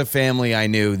 There was a family I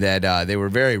knew that they were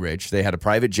very rich. They had a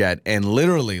private jet, and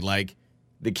literally, like,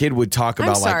 the kid would talk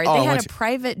about they had a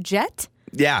private jet?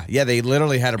 Yeah, they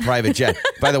literally had a private jet.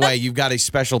 By the way, you've got a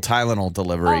special Tylenol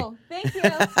delivery. Oh, thank you.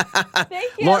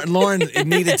 Thank you. Lauren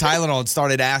needed Tylenol and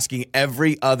started asking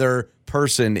every other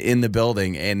person in the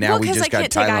building, and now we just got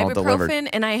Tylenol delivered.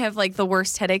 And I have like the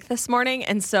worst headache this morning,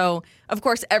 and so of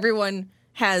course everyone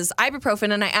has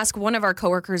ibuprofen, and I ask one of our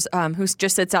coworkers who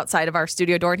just sits outside of our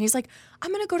studio door, and he's like,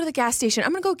 I'm going to go to the gas station.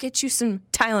 I'm going to go get you some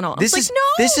Tylenol.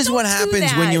 This is what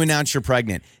happens when you announce you're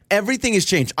pregnant. Everything has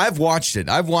changed. I've watched it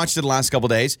the last couple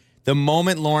days. The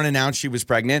moment Lauren announced she was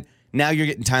pregnant, now you're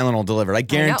getting Tylenol delivered. I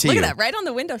guarantee you. Look at that, right on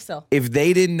the windowsill. If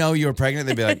they didn't know you were pregnant,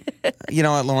 they'd be like, you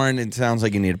know what, Lauren, it sounds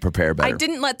like you need to prepare better. I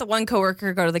didn't let the one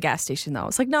coworker go to the gas station, though. I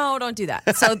was like, no, don't do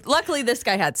that. So luckily, this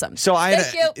guy had some. So I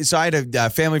had a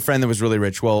family friend that was really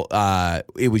rich. Well,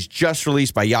 it was just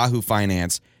released by Yahoo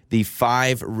Finance, the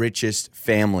 5 richest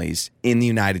families in the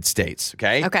United States,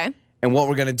 okay? Okay. And what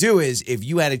we're going to do is, if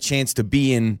you had a chance to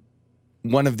be in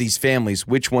one of these families,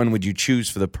 which one would you choose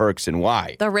for the perks and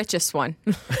why? The richest one.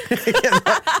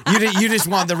 You just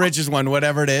want the richest one,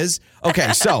 whatever it is.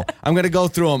 Okay, so I'm going to go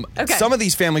through them. Okay. Some of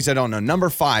these families I don't know.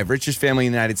 Number 5, richest family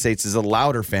in the United States is the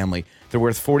Lauder family. They're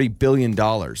worth $40 billion.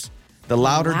 The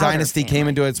Lauder dynasty came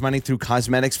into its money through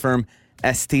cosmetics firm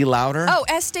Estee Lauder. Oh,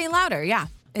 Estee Lauder, yeah.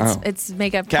 It's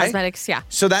makeup, cosmetics, yeah.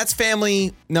 So that's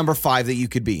family number 5 that you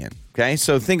could be in. Okay,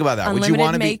 so think about that. Unlimited Would you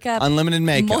want to makeup, be unlimited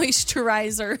makeup,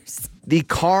 moisturizers? The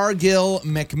Cargill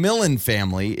Macmillan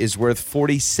family is worth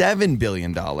 $47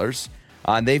 billion.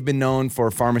 They've been known for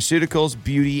pharmaceuticals,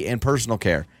 beauty, and personal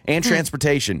care, and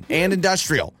transportation, and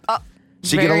industrial.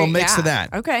 So you get a little mix of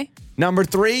that. Okay. Number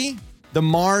 3, the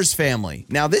Mars family.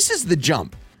 Now, this is the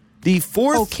jump. The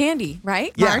fourth... Oh, candy,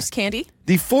 right? Yeah. Mars candy.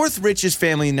 The 4th richest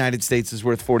family in the United States is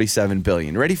worth $47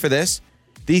 billion. Ready for this?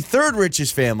 The 3rd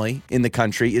richest family in the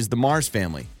country is the Mars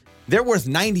family. They're worth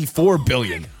 $94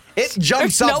 billion. It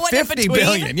jumps up $50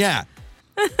 billion. Yeah.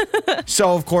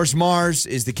 So, of course, Mars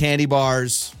is the candy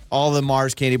bars, all the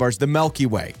Mars candy bars, the Milky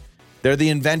Way. They're the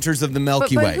inventors of the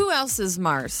Milky Way. But who else is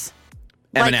Mars?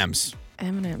 M&M's.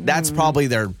 M&M's. That's probably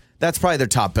their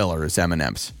top biller is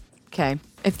M&M's. Okay.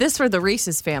 If this were the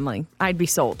Reese's family, I'd be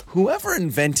sold. Whoever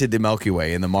invented the Milky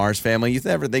Way in the Mars family, you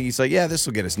never think he's like, yeah, this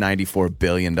will get us $94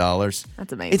 billion. That's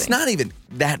amazing. It's not even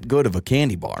that good of a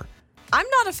candy bar. I'm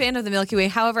not a fan of the Milky Way.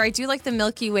 However, I do like the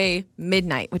Milky Way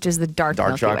Midnight, which is the dark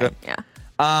Milky chocolate. Way.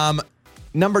 Yeah.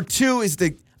 Number 2 is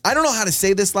I don't know how to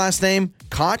say this last name,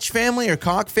 Koch family or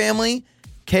Koch family,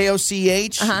 Koch.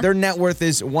 Their net worth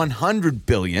is $100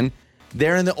 billion.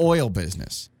 They're in the oil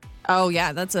business. Oh,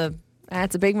 yeah, that's a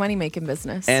big money-making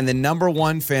business. And the number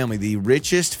 1 family, the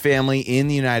richest family in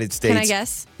the United States. Can I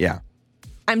guess? Yeah.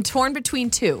 I'm torn between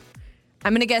 2.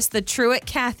 I'm going to guess the Truett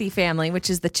Cathy family, which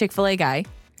is the Chick-fil-A guy.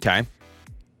 Okay.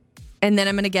 And then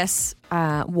I'm going to guess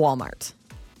Walmart.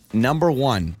 Number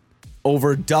 1,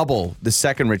 over double the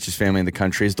 2nd richest family in the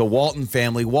country is the Walton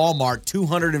family. Walmart,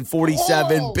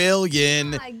 $247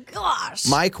 billion. Oh, my gosh.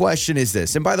 My question is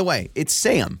this, and by the way, it's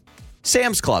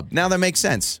Sam's Club. Now that makes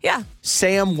sense. Yeah.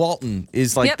 Sam Walton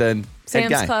is like the head Sam's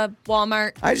guy. Club,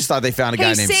 Walmart. I just thought they found a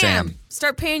guy named Sam.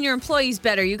 Start paying your employees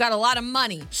better. You got a lot of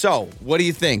money. So, what do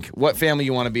you think? What family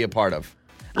you want to be a part of?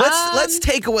 Let's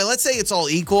take away. Let's say it's all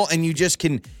equal, and you just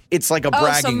can. It's like a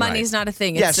bragging. So money's not a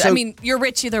thing. Yeah, I mean, you're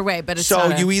rich either way, but it's so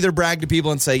not you either brag to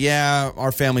people and say, "Yeah,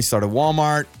 our family started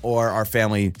Walmart," or "Our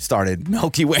family started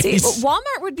Milky Way." See,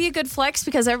 Walmart would be a good flex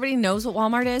because everybody knows what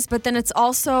Walmart is, but then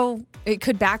it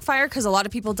could backfire because a lot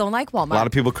of people don't like Walmart. A lot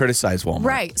of people criticize Walmart.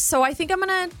 Right. So I think I'm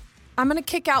gonna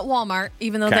kick out Walmart,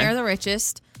 even though they're the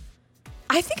richest.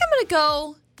 I think I'm gonna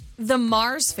go the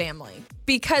Mars family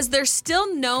because they're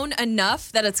still known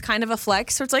enough that it's kind of a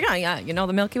flex. So it's like, oh yeah, you know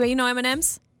the Milky Way, you know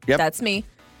M&M's. Yep. That's me.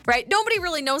 Right? Nobody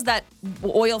really knows that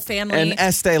oil family. And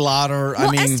Estee Lauder,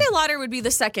 Estee Lauder would be the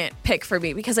second pick for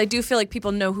me because I do feel like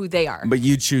people know who they are. But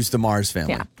you choose the Mars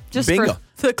family. Yeah. Just Bingo.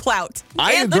 for the clout.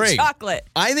 I and agree. The chocolate.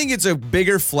 I think it's a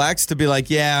bigger flex to be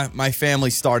like, yeah, my family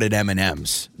started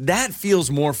M&M's. That feels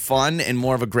more fun and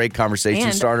more of a great conversation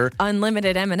and starter.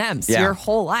 Unlimited M&M's your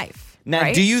whole life. Now,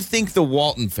 right? do you think the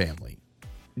Walton family,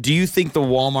 do you think the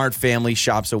Walmart family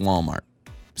shops at Walmart,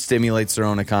 stimulates their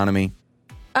own economy?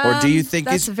 Or do you think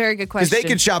that's a very good question? Because they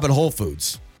could shop at Whole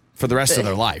Foods for the rest of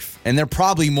their life. And they're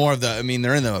probably more of they're in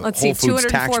the Whole Foods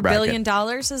tax $204 billion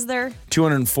is there?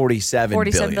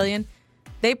 $247 billion.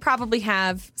 They probably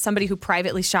have somebody who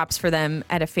privately shops for them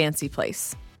at a fancy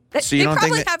place. So you they don't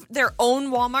probably think have their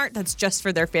own Walmart that's just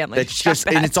for their family. That's just,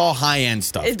 and it's all high-end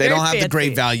stuff. It's they don't have very the great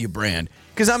fancy. value brand.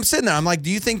 Because I'm sitting there, I'm like,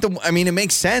 do you think it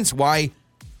makes sense why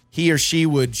he or she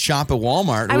would shop at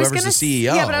Walmart, whoever's the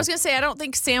CEO. Yeah, but I was going to say, I don't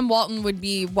think Sam Walton would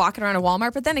be walking around a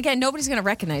Walmart. But then again, nobody's going to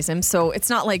recognize him. So it's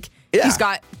not like he's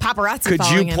got paparazzi Could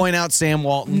following you him. point out Sam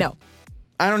Walton? No.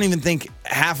 I don't even think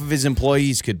half of his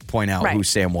employees could point out who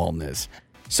Sam Walton is.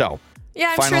 So,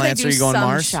 yeah, I'm final sure they answer, do you going some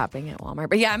Mars? shopping at Walmart.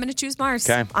 But yeah, I'm going to choose Mars.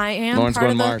 Okay. I am Lauren's part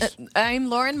going of Mars. I'm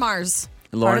Lauren Mars.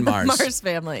 Lauren part of Mars. the Mars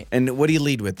family. And what do you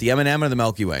lead with, the M&M or the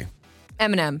Milky Way?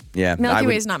 M&M. Yeah. Milky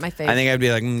Way is not my favorite. I think I'd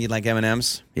be like, you like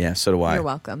M&Ms? Yeah, so do I. You're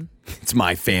welcome. It's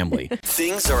my family.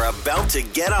 Things are about to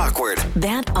get awkward.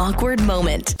 That awkward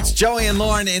moment. It's Joey and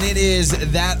Lauren, and it is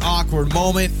that awkward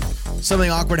moment.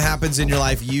 Something awkward happens in your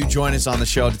life. You join us on the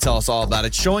show to tell us all about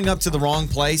it. Showing up to the wrong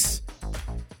place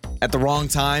at the wrong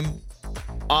time.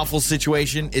 Awful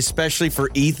situation, especially for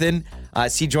Ethan.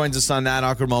 He joins us on that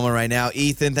awkward moment right now.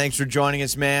 Ethan, thanks for joining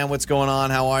us, man. What's going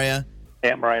on? How are you?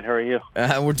 Yeah, I'm right. How are you?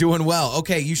 We're doing well.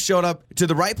 Okay, you showed up to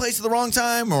the right place at the wrong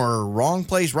time or wrong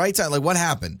place, right time? Like, what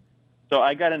happened? So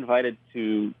I got invited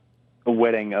to a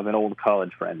wedding of an old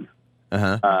college friend.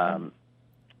 And,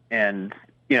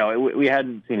 you know, we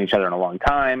hadn't seen each other in a long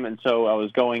time. And so I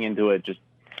was going into it just,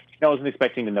 I wasn't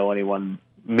expecting to know anyone.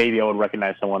 Maybe I would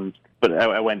recognize someone, but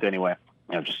I went anyway,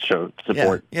 just to show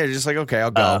support. Yeah, just like, okay, I'll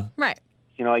go. Right.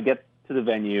 You know, I get to the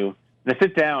venue and I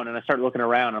sit down and I start looking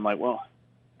around. And I'm like, well,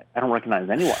 I don't recognize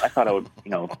anyone. I thought I would,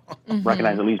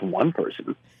 recognize at least one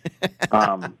person.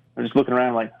 I'm just looking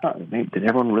around like, did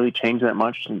everyone really change that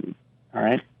much? And, all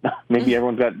right. Maybe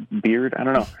everyone's got beard. I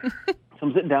don't know. So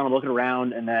I'm sitting down and looking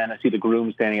around, and then I see the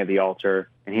groom standing at the altar,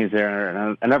 and he's there.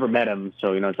 And I never met him,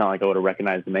 so, it's not like I would have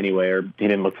recognized him anyway, or he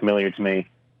didn't look familiar to me.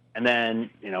 And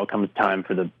then, it comes time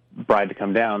for the bride to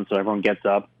come down, so everyone gets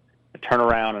up. I turn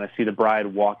around, and I see the bride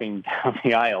walking down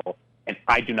the aisle. And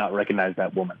I do not recognize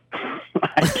that woman.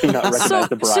 I do not recognize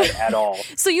the bride at all.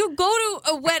 So you go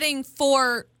to a wedding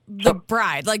for the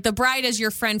bride. Like, the bride is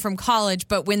your friend from college,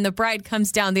 but when the bride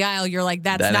comes down the aisle, you're like,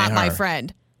 that's not my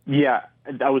friend. Yeah.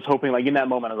 I was hoping, like, in that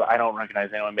moment, I was like, I don't recognize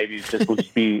anyone. Maybe this will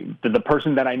just be the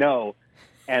person that I know.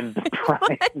 And the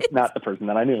bride is not the person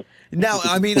that I knew. Now,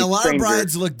 I mean, a lot of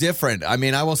brides look different. I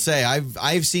mean, I will say,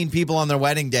 I've seen people on their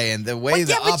wedding day, and the way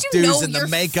the updos and the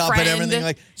makeup and everything,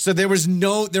 like, so there was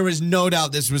no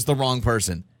doubt this was the wrong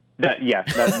person. No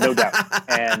doubt.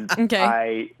 And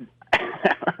I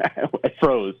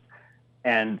froze,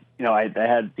 and I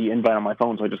had the invite on my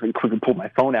phone, so I just quickly pulled my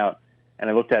phone out and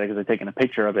I looked at it because I'd taken a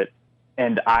picture of it,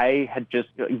 and I had just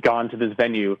gone to this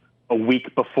venue a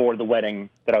week before the wedding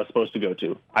that I was supposed to go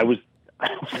to. I was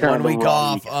 1 week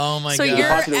off. Oh my God! So you're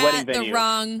at the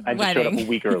wrong I just showed up a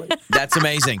week early. That's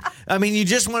amazing. I mean, you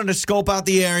just wanted to scope out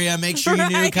the area, make sure you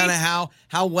knew kind of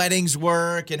how weddings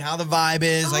work and how the vibe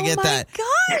is. I get that.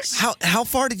 Gosh! How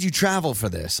far did you travel for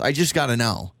this? I just got to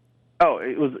know. Oh,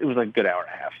 it was like a good hour and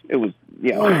a half. It was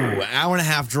hour and a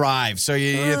half drive. So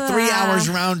you're 3 hours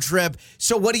round trip.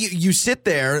 So what do you sit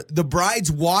there? The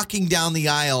bride's walking down the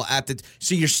aisle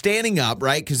so you're standing up,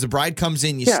 right? Because the bride comes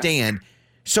in, you stand.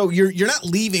 So you're not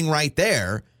leaving right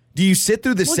there. Do you sit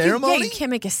through the ceremony? You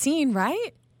can't make a scene,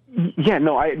 right? Yeah,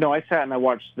 I sat and I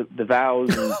watched the vows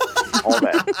and all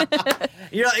that.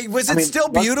 Was it still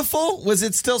beautiful? Was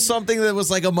it still something that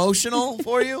was like emotional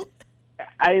for you?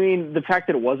 I mean, the fact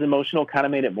that it was emotional kind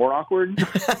of made it more awkward.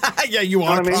 Yeah, you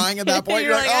are crying at that point.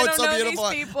 You're like, oh, it's so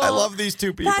beautiful. I love these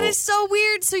two people. That is so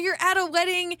weird. So you're at a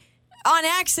wedding on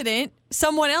accident,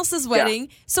 someone else's wedding.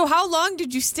 Yeah. So how long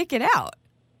did you stick it out?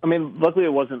 I mean, luckily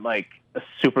it wasn't like a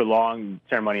super long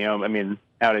ceremony. I mean,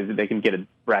 nowadays they can get it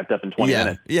wrapped up in 20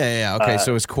 minutes. Yeah. Okay,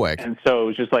 so it was quick. And so it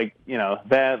was just like,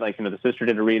 the sister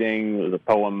did a reading, it was a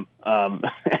poem.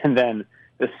 And then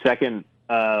the second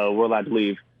we're allowed to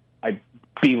leave, I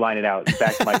beeline it out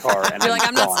back to my car. And you're like,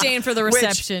 I'm not staying for the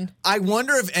reception. Which, I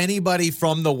wonder if anybody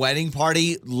from the wedding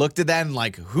party looked at that and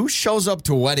like, who shows up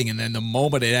to a wedding and then the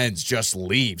moment it ends just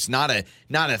leaves? Not a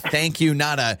thank you,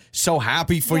 not a so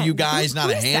happy for you guys, not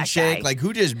a handshake. Like,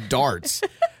 who just darts?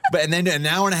 And then an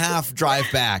hour and a half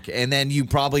drive back, and then you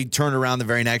probably turn around the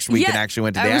very next week and actually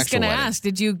went to the actual wedding. I was going to ask,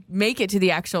 did you make it to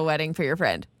the actual wedding for your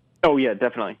friend? Oh, yeah,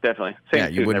 definitely.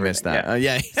 Same you wouldn't miss that.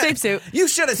 Same suit. You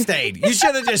should have stayed. You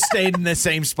should have just stayed in the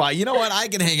same spot. You know what? I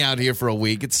can hang out here for a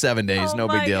week. It's 7 days. No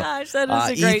big deal. Oh, my gosh. That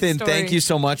is a great Ethan, story. thank you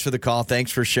so much for the call.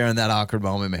 Thanks for sharing that awkward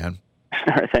moment, man.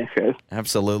 All right, thanks, guys.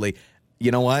 Absolutely.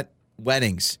 You know what?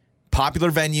 Weddings.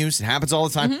 Popular venues. It happens all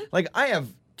the time. Mm-hmm. Like, I have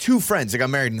 2 friends that got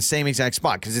married in the same exact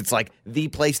spot because it's like the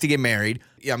place to get married.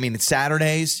 I mean, it's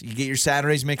Saturdays. You get your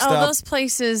Saturdays mixed up. Oh, those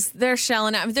places, they're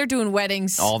shelling out. They're doing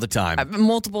weddings all the time.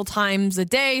 Multiple times a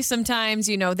day sometimes.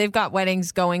 They've got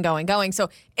weddings going. So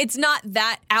it's not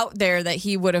that out there that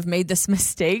he would have made this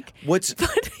mistake. But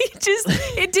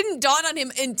it didn't dawn on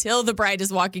him until the bride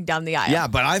is walking down the aisle. Yeah,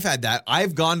 but I've had that.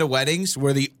 I've gone to weddings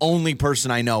where the only person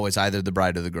I know is either the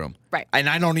bride or the groom. Right. And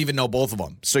I don't even know both of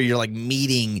them. So you're like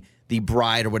meeting the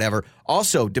bride or whatever.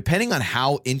 Also, depending on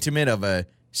how intimate of a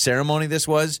ceremony this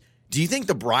was, do you think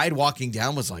the bride walking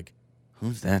down was like,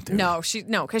 who's that dude? No,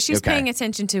 because she's paying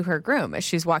attention to her groom as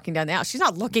she's walking down the aisle. She's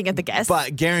not looking at the guests.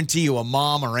 But guarantee you a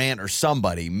mom or aunt or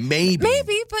somebody, maybe.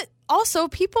 Maybe, but also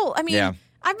people,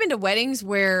 I've been to weddings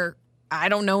where I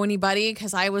don't know anybody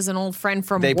because I was an old friend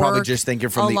from They work probably just think you're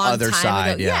from the other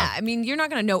side. Yeah. I mean, you're not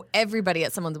going to know everybody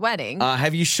at someone's wedding.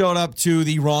 Have you showed up to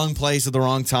the wrong place at the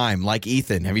wrong time, like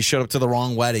Ethan? Have you showed up to the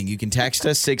wrong wedding? You can text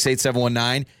us,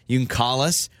 68719. You can call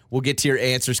us. We'll get to your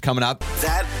answers coming up.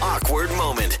 That awkward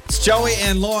moment. It's Joey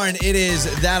and Lauren. It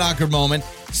is That Awkward Moment.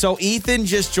 So Ethan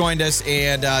just joined us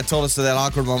and told us of that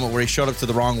awkward moment where he showed up to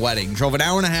the wrong wedding. Drove an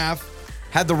hour and a half,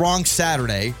 had the wrong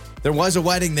Saturday. There was a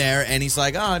wedding there, and he's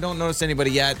like, I don't notice anybody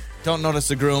yet. Don't notice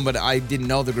the groom, but I didn't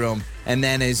know the groom. And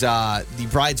then as the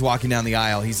bride's walking down the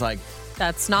aisle, he's like,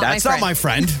 That's not my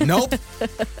friend. Nope.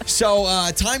 So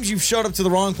times you've showed up to the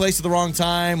wrong place at the wrong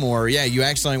time, or, you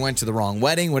actually went to the wrong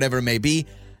wedding, whatever it may be.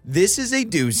 This is a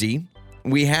doozy.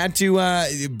 We had to,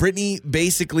 Brittany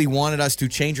basically wanted us to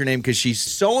change her name because she's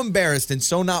so embarrassed and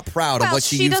so not proud of what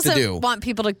she used to do. She doesn't want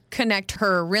people to connect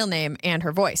her real name and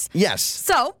her voice. Yes.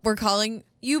 So we're calling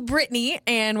you Brittany,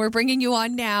 and we're bringing you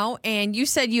on now. And you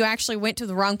said you actually went to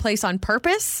the wrong place on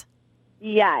purpose?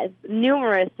 Yes,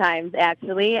 numerous times,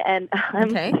 actually. And I'm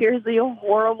seriously a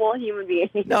horrible human being.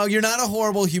 No, you're not a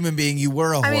horrible human being. You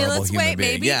were a horrible human being. Let's wait,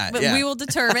 maybe. But we will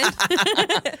determine.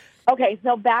 Okay,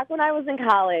 so back when I was in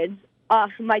college,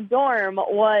 my dorm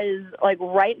was like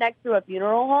right next to a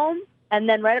funeral home, and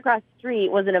then right across the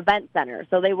street was an event center.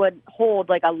 So they would hold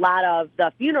like a lot of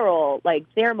the funeral like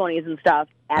ceremonies and stuff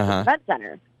at the event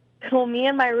center. So me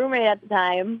and my roommate at the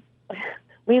time,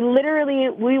 we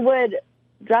would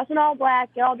dress in all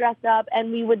black, get all dressed up,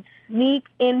 and we would sneak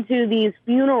into these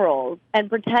funerals and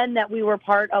pretend that we were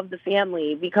part of the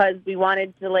family because we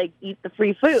wanted to like eat the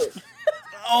free food.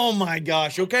 Oh my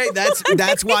gosh! Okay,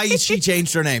 that's why she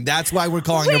changed her name. That's why we're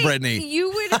calling her Brittany.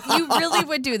 You really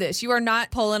would do this. You are not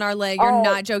pulling our leg. You're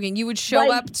not joking. You would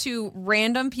show up to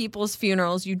random people's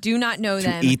funerals. You do not know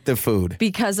them. Eat the food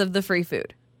because of the free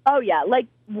food. Oh yeah, like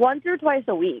once or twice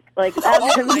a week. Like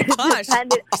oh my gosh,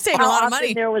 saving a lot of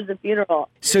money. There was a funeral.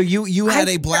 So you had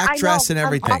a black dress and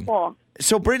everything. Awful.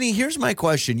 So, Brittany, here's my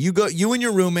question. You and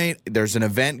your roommate, there's an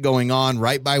event going on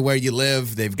right by where you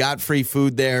live. They've got free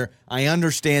food there. I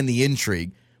understand the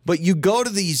intrigue. But you go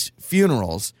to these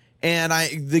funerals, and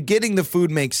getting the food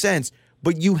makes sense.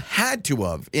 But you had to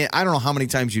have, I don't know how many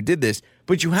times you did this,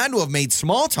 but you had to have made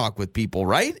small talk with people,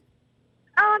 right?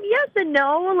 Yes and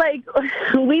no. Like,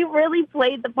 we really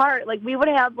played the part. Like, we would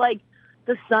have, like,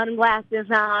 the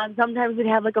sunglasses on. Sometimes we'd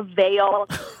have like a veil,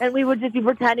 and we would just be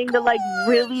pretending to like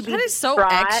really be. That is so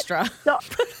distraught. Extra. So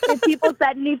if people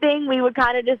said anything, we would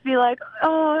kind of just be like,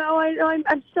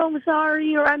 I'm so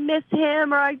sorry, or I miss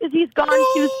him, or he's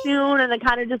gone too soon, and then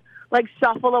kind of just like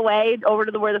shuffle away over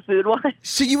to where the food was.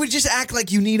 So you would just act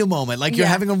like you need a moment, like you're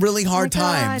having a really hard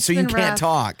time, so you can't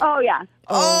talk. Oh yeah.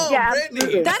 Oh, yeah,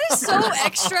 Brittany. That is so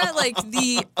extra. Like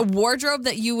the wardrobe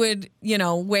that you would,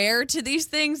 wear to these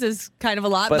things is kind of a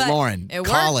lot. But Lauren,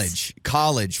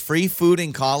 college, free food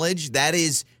in college, that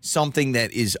is something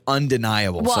that is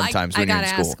undeniable sometimes when you're in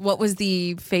school. I gotta ask, what was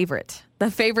the favorite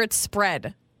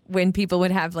spread when people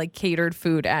would have like catered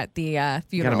food at the funerals?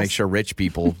 You gotta make sure rich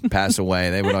people pass away.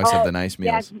 They would always have the nice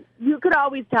meals. Yeah, you could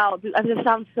always tell. This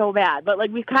sounds so bad, but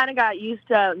like we kind of got used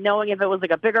to knowing if it was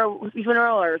like a bigger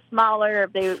funeral or smaller,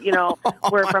 if they,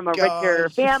 were from a richer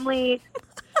family.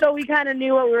 So we kind of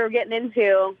knew what we were getting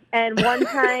into. And one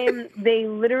time they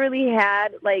literally had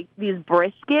like these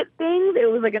brisket things.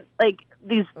 It was like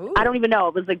these. Ooh. I don't even know.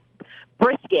 It was like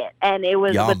brisket, and it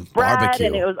was with bread, barbecue.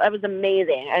 And it was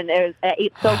amazing, and I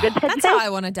ate so good. That's how I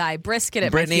want to die. Brisket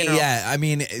at Brittany, my funeral. yeah. I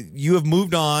mean, you have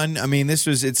moved on. I mean, it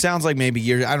sounds like maybe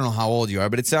years. I don't know how old you are,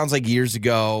 but it sounds like years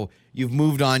ago. You've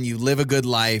moved on. You live a good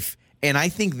life, and I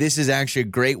think this is actually a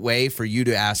great way for you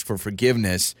to ask for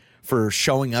forgiveness for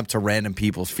showing up to random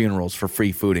people's funerals for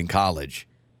free food in college.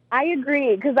 I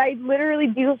agree, because I literally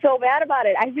do feel bad about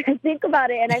it. I think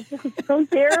about it, and I feel so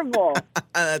terrible.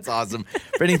 That's awesome.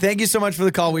 Brittany, thank you so much for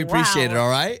the call. We appreciate it, all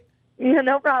right? Yeah,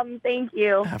 no problem. Thank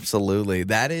you. Absolutely.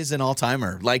 That is an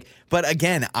all-timer. But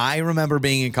again, I remember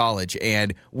being in college,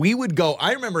 and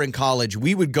I remember in college,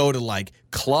 we would go to like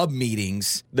club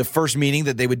meetings, the first meeting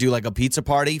that they would do like a pizza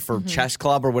party for chess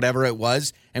club or whatever it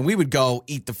was, and we would go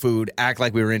eat the food, act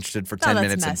like we were interested for 10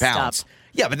 minutes and bounce.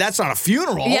 Yeah, but that's not a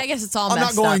funeral. Yeah, I guess it's all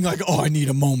messed up. I'm not going up. like, I need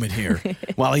a moment here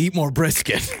while I eat more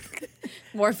brisket.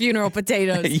 More funeral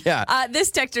potatoes. Yeah.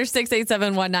 This texter,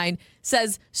 68719,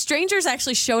 says, strangers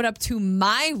actually showed up to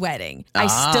my wedding. I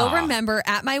still remember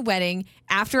at my wedding,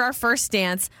 after our first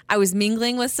dance, I was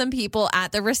mingling with some people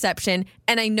at the reception,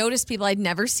 and I noticed people I'd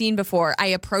never seen before. I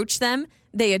approached them.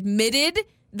 They admitted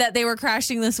that they were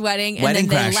crashing this wedding, and then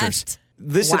they left.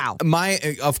 Listen, Wow.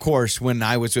 Of course, when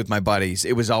I was with my buddies,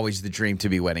 it was always the dream to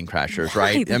be Wedding Crashers,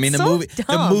 right? Why? I mean, That's so the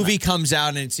dumb. movie comes out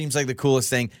and it seems like the coolest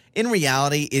thing. In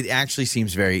reality, it actually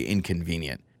seems very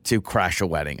inconvenient to crash a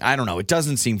wedding. I don't know. It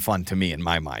doesn't seem fun to me in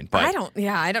my mind. But I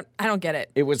don't get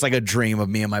it. it was like a dream of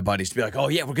me and my buddies to be like, oh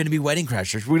yeah, we're going to be Wedding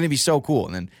Crashers. We're going to be so cool.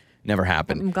 And then never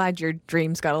happened. I'm glad your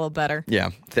dreams got a little better. Yeah,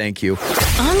 thank you.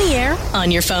 On the air, on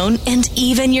your phone, and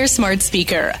even your smart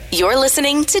speaker. You're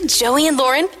listening to Joey and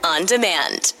Lauren on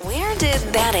demand. Where did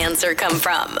that answer come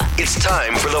from? It's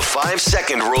time for the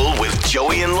 5-second rule with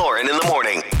Joey and Lauren in the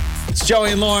morning. It's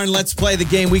Joey and Lauren. Let's play the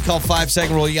game we call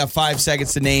 5-second rule. You got 5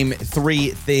 seconds to name 3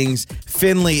 things.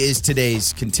 Finley is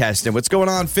today's contestant. What's going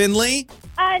on, Finley?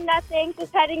 Nothing.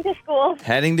 Just heading to school.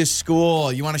 Heading to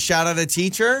school. You want to shout out a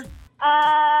teacher?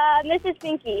 Mrs.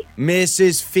 Finky.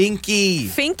 Mrs. Finky.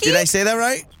 Finky? Did I say that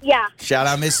right? Yeah. Shout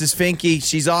out Mrs. Finky.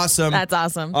 She's awesome. That's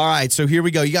awesome. All right, so here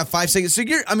we go. You got 5 seconds. So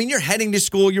you're heading to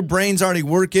school. Your brain's already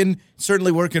working,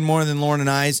 certainly working more than Lauren and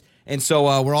I's. And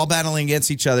so we're all battling against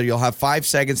each other. You'll have 5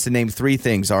 seconds to name 3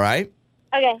 things, all right?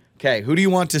 Okay. Okay, who do you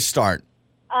want to start?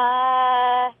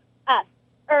 Us.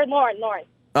 Or Lauren.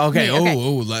 Okay, Me, okay.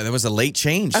 Oh, that was a late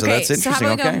change, so Okay, that's so interesting.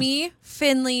 how about okay. go me,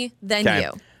 Finley, then Okay.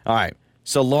 you? All right.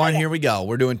 So, Lauren, here we go.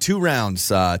 We're doing 2 rounds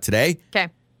today. Okay.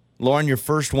 Lauren, your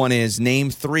first one is name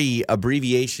 3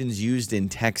 abbreviations used in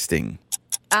texting.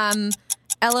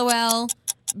 LOL.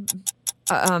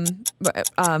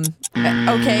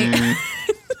 Okay.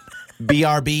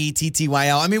 BRB,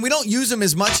 TTYL. I mean, we don't use them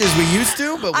as much as we used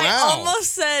to, but wow. I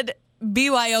almost said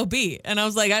BYOB, and I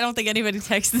was like, I don't think anybody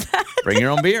texted that. Bring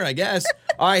your own beer, I guess.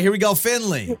 All right, here we go,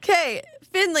 Finley. Okay,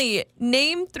 Finley,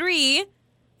 name 3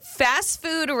 fast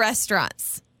food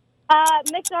restaurants.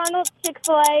 McDonald's,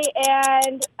 Chick-fil-A,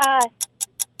 and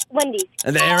Wendy's.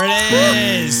 And there it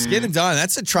is. Get it done.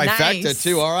 That's a trifecta, Nice.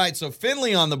 too. All right, so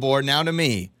Finley on the board. Now to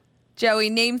me.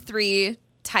 Joey, name 3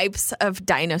 types of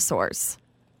dinosaurs.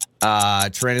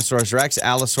 Tyrannosaurus Rex,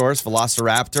 Allosaurus,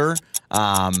 Velociraptor,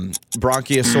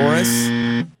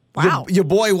 Bronchiosaurus. Wow. Your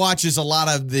boy watches a lot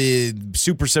of the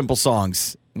super simple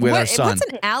songs with our son. What's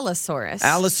an Allosaurus?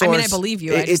 Allosaurus. I mean, I believe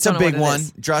you. I just It's a don't know big what it one.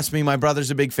 is. Trust me, my brother's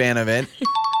a big fan of it.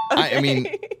 I mean,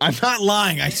 I'm not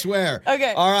lying, I swear.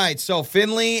 Okay. All right, so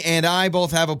Finley and I both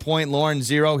have a point. Lauren,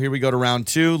 0. Here we go to round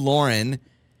 2. Lauren,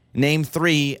 name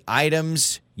 3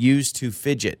 items used to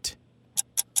fidget.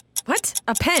 What?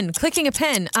 A pen. Clicking a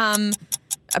pen.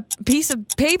 A piece of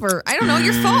paper. I don't know.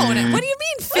 Your phone. What do you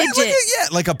mean fidget? Yeah,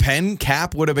 like a pen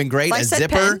cap would have been great. I A said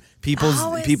zipper. pen. People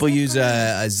A use zipper.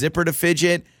 a zipper to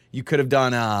fidget. You could have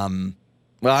done,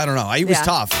 well, I don't know. It was Yeah,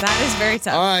 tough. That is very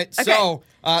tough. All right, Okay. so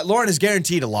Lauren is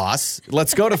guaranteed a loss.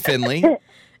 Let's go to Finley.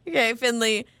 Okay,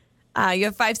 Finley, you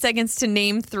have 5 seconds to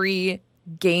name 3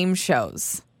 game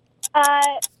shows.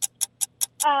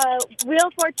 Wheel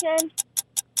of Fortune,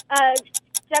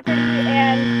 Jeopardy,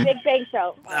 and Big Bang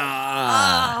Show.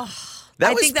 That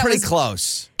I was think that pretty was-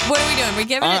 close. What are we doing? We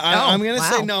giving it? I'm going to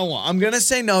wow. say no. I'm going to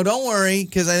say no. Don't worry,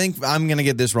 because I think I'm going to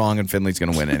get this wrong and Finley's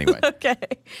going to win anyway. Okay.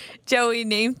 Joey,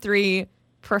 name 3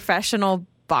 professional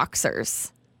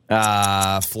boxers.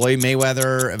 Floyd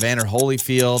Mayweather, Evander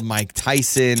Holyfield, Mike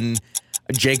Tyson,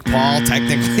 Jake Paul,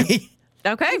 technically.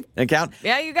 Okay. That count?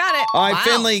 Yeah, you got it. All right, Wow.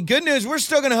 Finley, good news. We're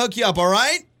still going to hook you up, all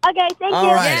right? Okay, thank All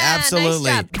you. right, Yeah, absolutely.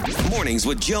 nice job. Mornings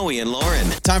with Joey and Lauren.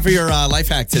 Time for your life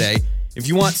hack today. If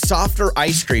you want softer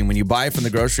ice cream when you buy it from the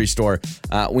grocery store,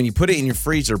 when you put it in your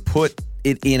freezer, put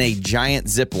it in a giant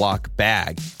Ziploc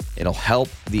bag. It'll help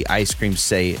the ice cream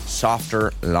stay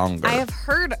softer longer. I have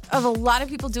heard of a lot of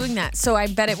people doing that, so I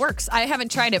bet it works. I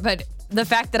haven't tried it, but the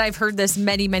fact that I've heard this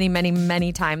many, many, many,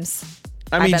 many times.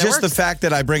 I mean, bet it just the works. fact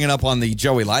that I bring it up on the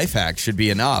Joey life hack should be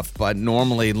enough. But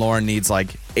normally, Lauren needs like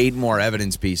 8 more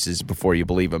evidence pieces before you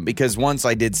believe him. Because once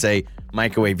I did say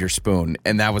microwave your spoon,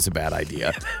 and that was a bad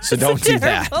idea. So don't do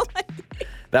that. Terrible.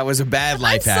 That was a bad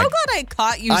life I'm hack. so glad I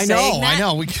caught you I saying that. know. I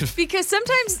know. We could. Because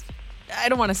sometimes, I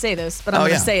don't want to say this, but I'm Oh,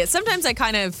 going to yeah. say it. Sometimes I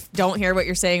kind of don't hear what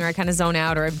you're saying, or I kind of zone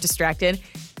out, or I'm distracted.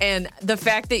 And the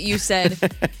fact that you said,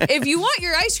 if you want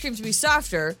your ice cream to be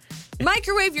softer,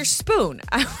 microwave your spoon.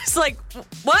 I was like,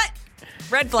 what?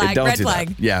 Red flag, Don't red do flag.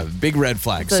 that. Yeah, big red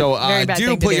flag. It's a So very bad do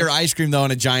thing to put do. your ice cream, though,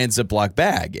 in a giant Ziploc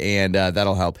bag, and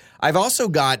that'll help. I've also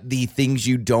got the things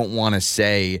you don't want to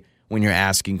say when you're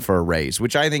asking for a raise,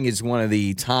 which I think is one of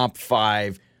the top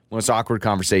 5 most awkward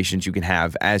conversations you can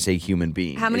have as a human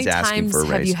being. How many is asking times for a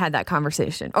raise. have you had that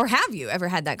conversation? Or have you ever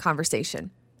had that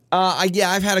conversation? Yeah,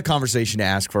 I've had a conversation to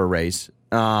ask for a raise.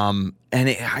 I'm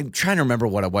trying to remember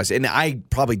what it was. And I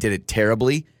probably did it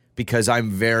terribly because I'm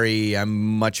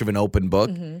much of an open book.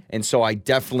 Mm-hmm. And so I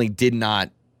definitely did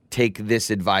not take this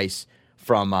advice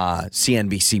from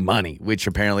CNBC Money, which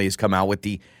apparently has come out with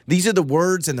these are the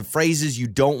words and the phrases you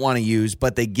don't want to use,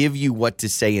 but they give you what to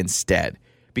say instead.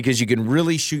 Because you can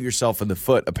really shoot yourself in the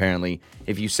foot, apparently,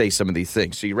 if you say some of these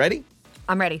things. So you ready?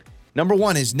 I'm ready. Number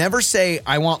 1 is never say,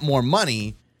 I want more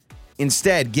money.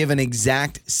 Instead, give an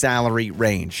exact salary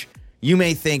range. You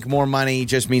may think more money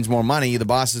just means more money. The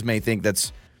bosses may think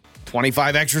that's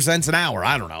 25 extra cents an hour.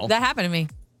 I don't know. That happened to me.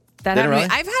 Did it really?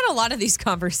 I've had a lot of these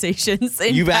conversations.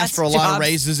 You've asked for a lot of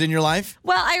raises in your life?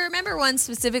 Well, I remember one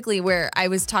specifically where I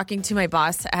was talking to my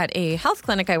boss at a health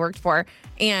clinic I worked for,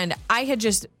 and I had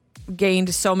just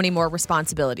gained so many more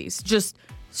responsibilities. Just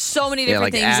so many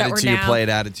different things that were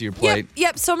added to your plate.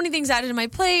 Yep. So many things added to my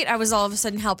plate. I was all of a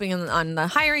sudden helping on the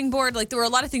hiring board. Like, there were a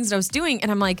lot of things that I was doing,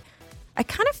 and I'm like, I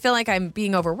kind of feel like I'm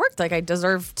being overworked. Like, I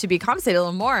deserve to be compensated a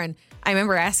little more. And I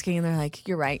remember asking, and they're like,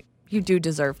 you're right. You do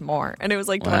deserve more. And it was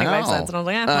like 25 cents. And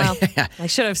I was like, I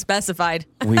should have specified.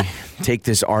 We take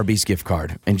this Arby's gift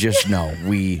card and just know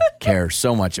we care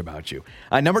so much about you.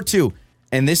 Number 2,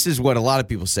 and this is what a lot of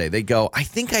people say. They go, I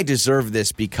think I deserve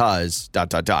this because ...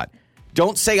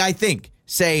 Don't say I think.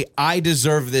 Say I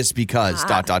deserve this because ...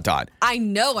 I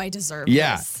know I deserve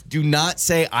this. Do not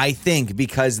say I think,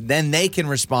 because then they can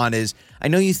respond as, I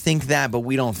know you think that, but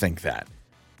we don't think that.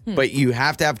 But you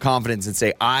have to have confidence and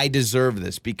say, I deserve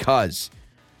this because.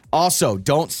 Also,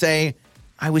 don't say,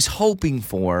 I was hoping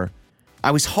for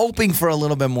a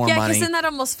little bit more money. Yeah, because then that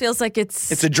almost feels like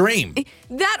it's a dream.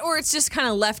 That, or it's just kind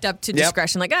of left up to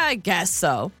discretion. Like, I guess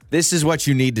so. This is what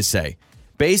you need to say.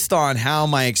 Based on how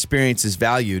my experience is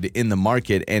valued in the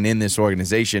market and in this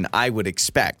organization, I would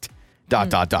expect ...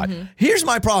 Here's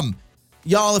my problem.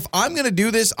 Y'all, if I'm going to do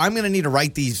this, I'm going to need to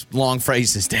write these long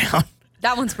phrases down.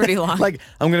 That one's pretty long. Like,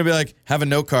 I'm going to be like, have a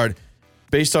note card.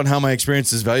 Based on how my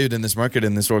experience is valued in this market,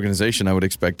 in this organization, I would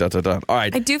expect ... All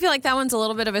right. I do feel like that one's a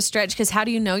little bit of a stretch, because how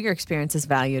do you know your experience is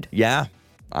valued? Yeah.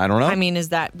 I don't know. I mean, is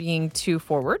that being too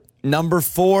forward? Number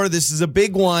 4, this is a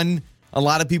big one. A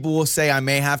lot of people will say, I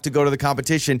may have to go to the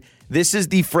competition. This is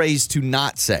the phrase to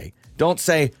not say. Don't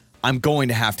say, I'm going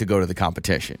to have to go to the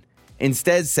competition.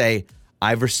 Instead, say,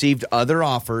 I've received other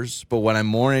offers, but what I'm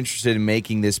more interested in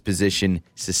making this position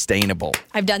sustainable.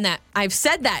 I've done that. I've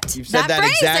said that. You've said that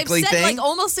phrase, exactly I've said, thing? like,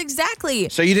 almost exactly.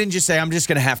 So you didn't just say, I'm just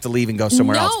going to have to leave and go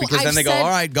somewhere else, because then I've they go, all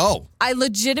right, go. I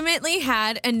legitimately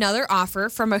had another offer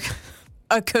from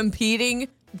a competing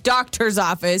doctor's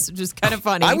office, which is kind of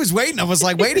funny. I was waiting. I was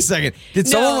like, wait a second. Did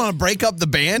someone want to break up the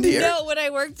band here? No, when I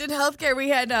worked in healthcare, we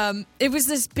had, it was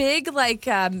this big, like,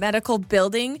 medical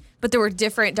building, but there were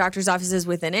different doctor's offices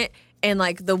within it. And,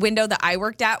 like, the window that I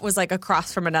worked at was, like,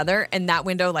 across from another. And that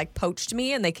window, like, poached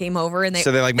me. And they came over and they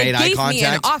made eye gave contact? me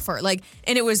an offer. Like,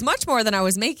 and it was much more than I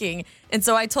was making. And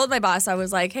so I told my boss, I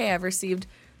was like, hey, I've received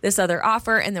this other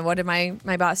offer. And then what did my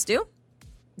boss do?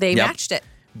 They matched it.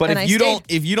 But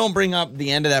if you don't bring up the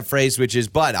end of that phrase, which is,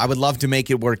 but I would love to make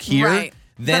it work here, right.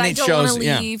 then but it I don't shows.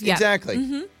 Leave. Yeah, exactly.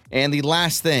 Mm-hmm. And the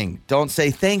last thing, don't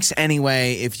say thanks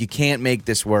anyway if you can't make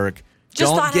this work.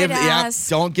 Just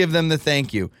don't give them the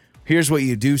thank you. Here's what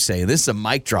you do say. This is a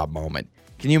mic drop moment.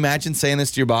 Can you imagine saying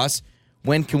this to your boss?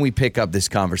 When can we pick up this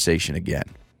conversation again?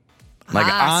 Like,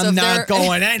 I'm not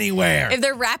going anywhere. If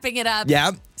they're wrapping it up,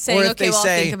 or saying, if okay, they well,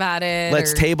 say, I'll think about it.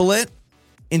 Let's table it.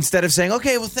 Instead of saying,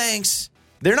 okay, well, thanks.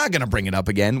 They're not going to bring it up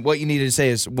again. What you need to say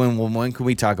is, when can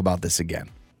we talk about this again?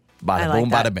 Bada boom,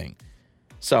 bada bing.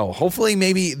 So hopefully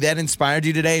maybe that inspired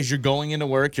you today as you're going into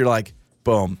work. You're like,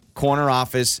 boom, corner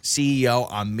office, CEO,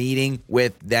 I'm meeting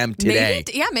with them today.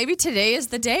 Maybe today is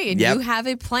the day, and you have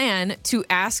a plan to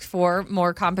ask for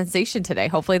more compensation today.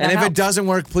 Hopefully that helps. And if it doesn't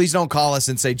work, please don't call us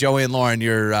and say, Joey and Lauren,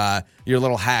 your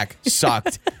little hack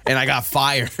sucked, and I got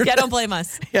fired. Yeah, don't blame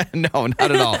us. Yeah, no, not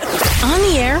at all. On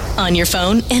the air, on your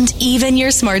phone, and even your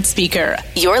smart speaker.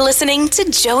 You're listening to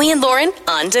Joey and Lauren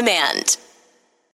On Demand.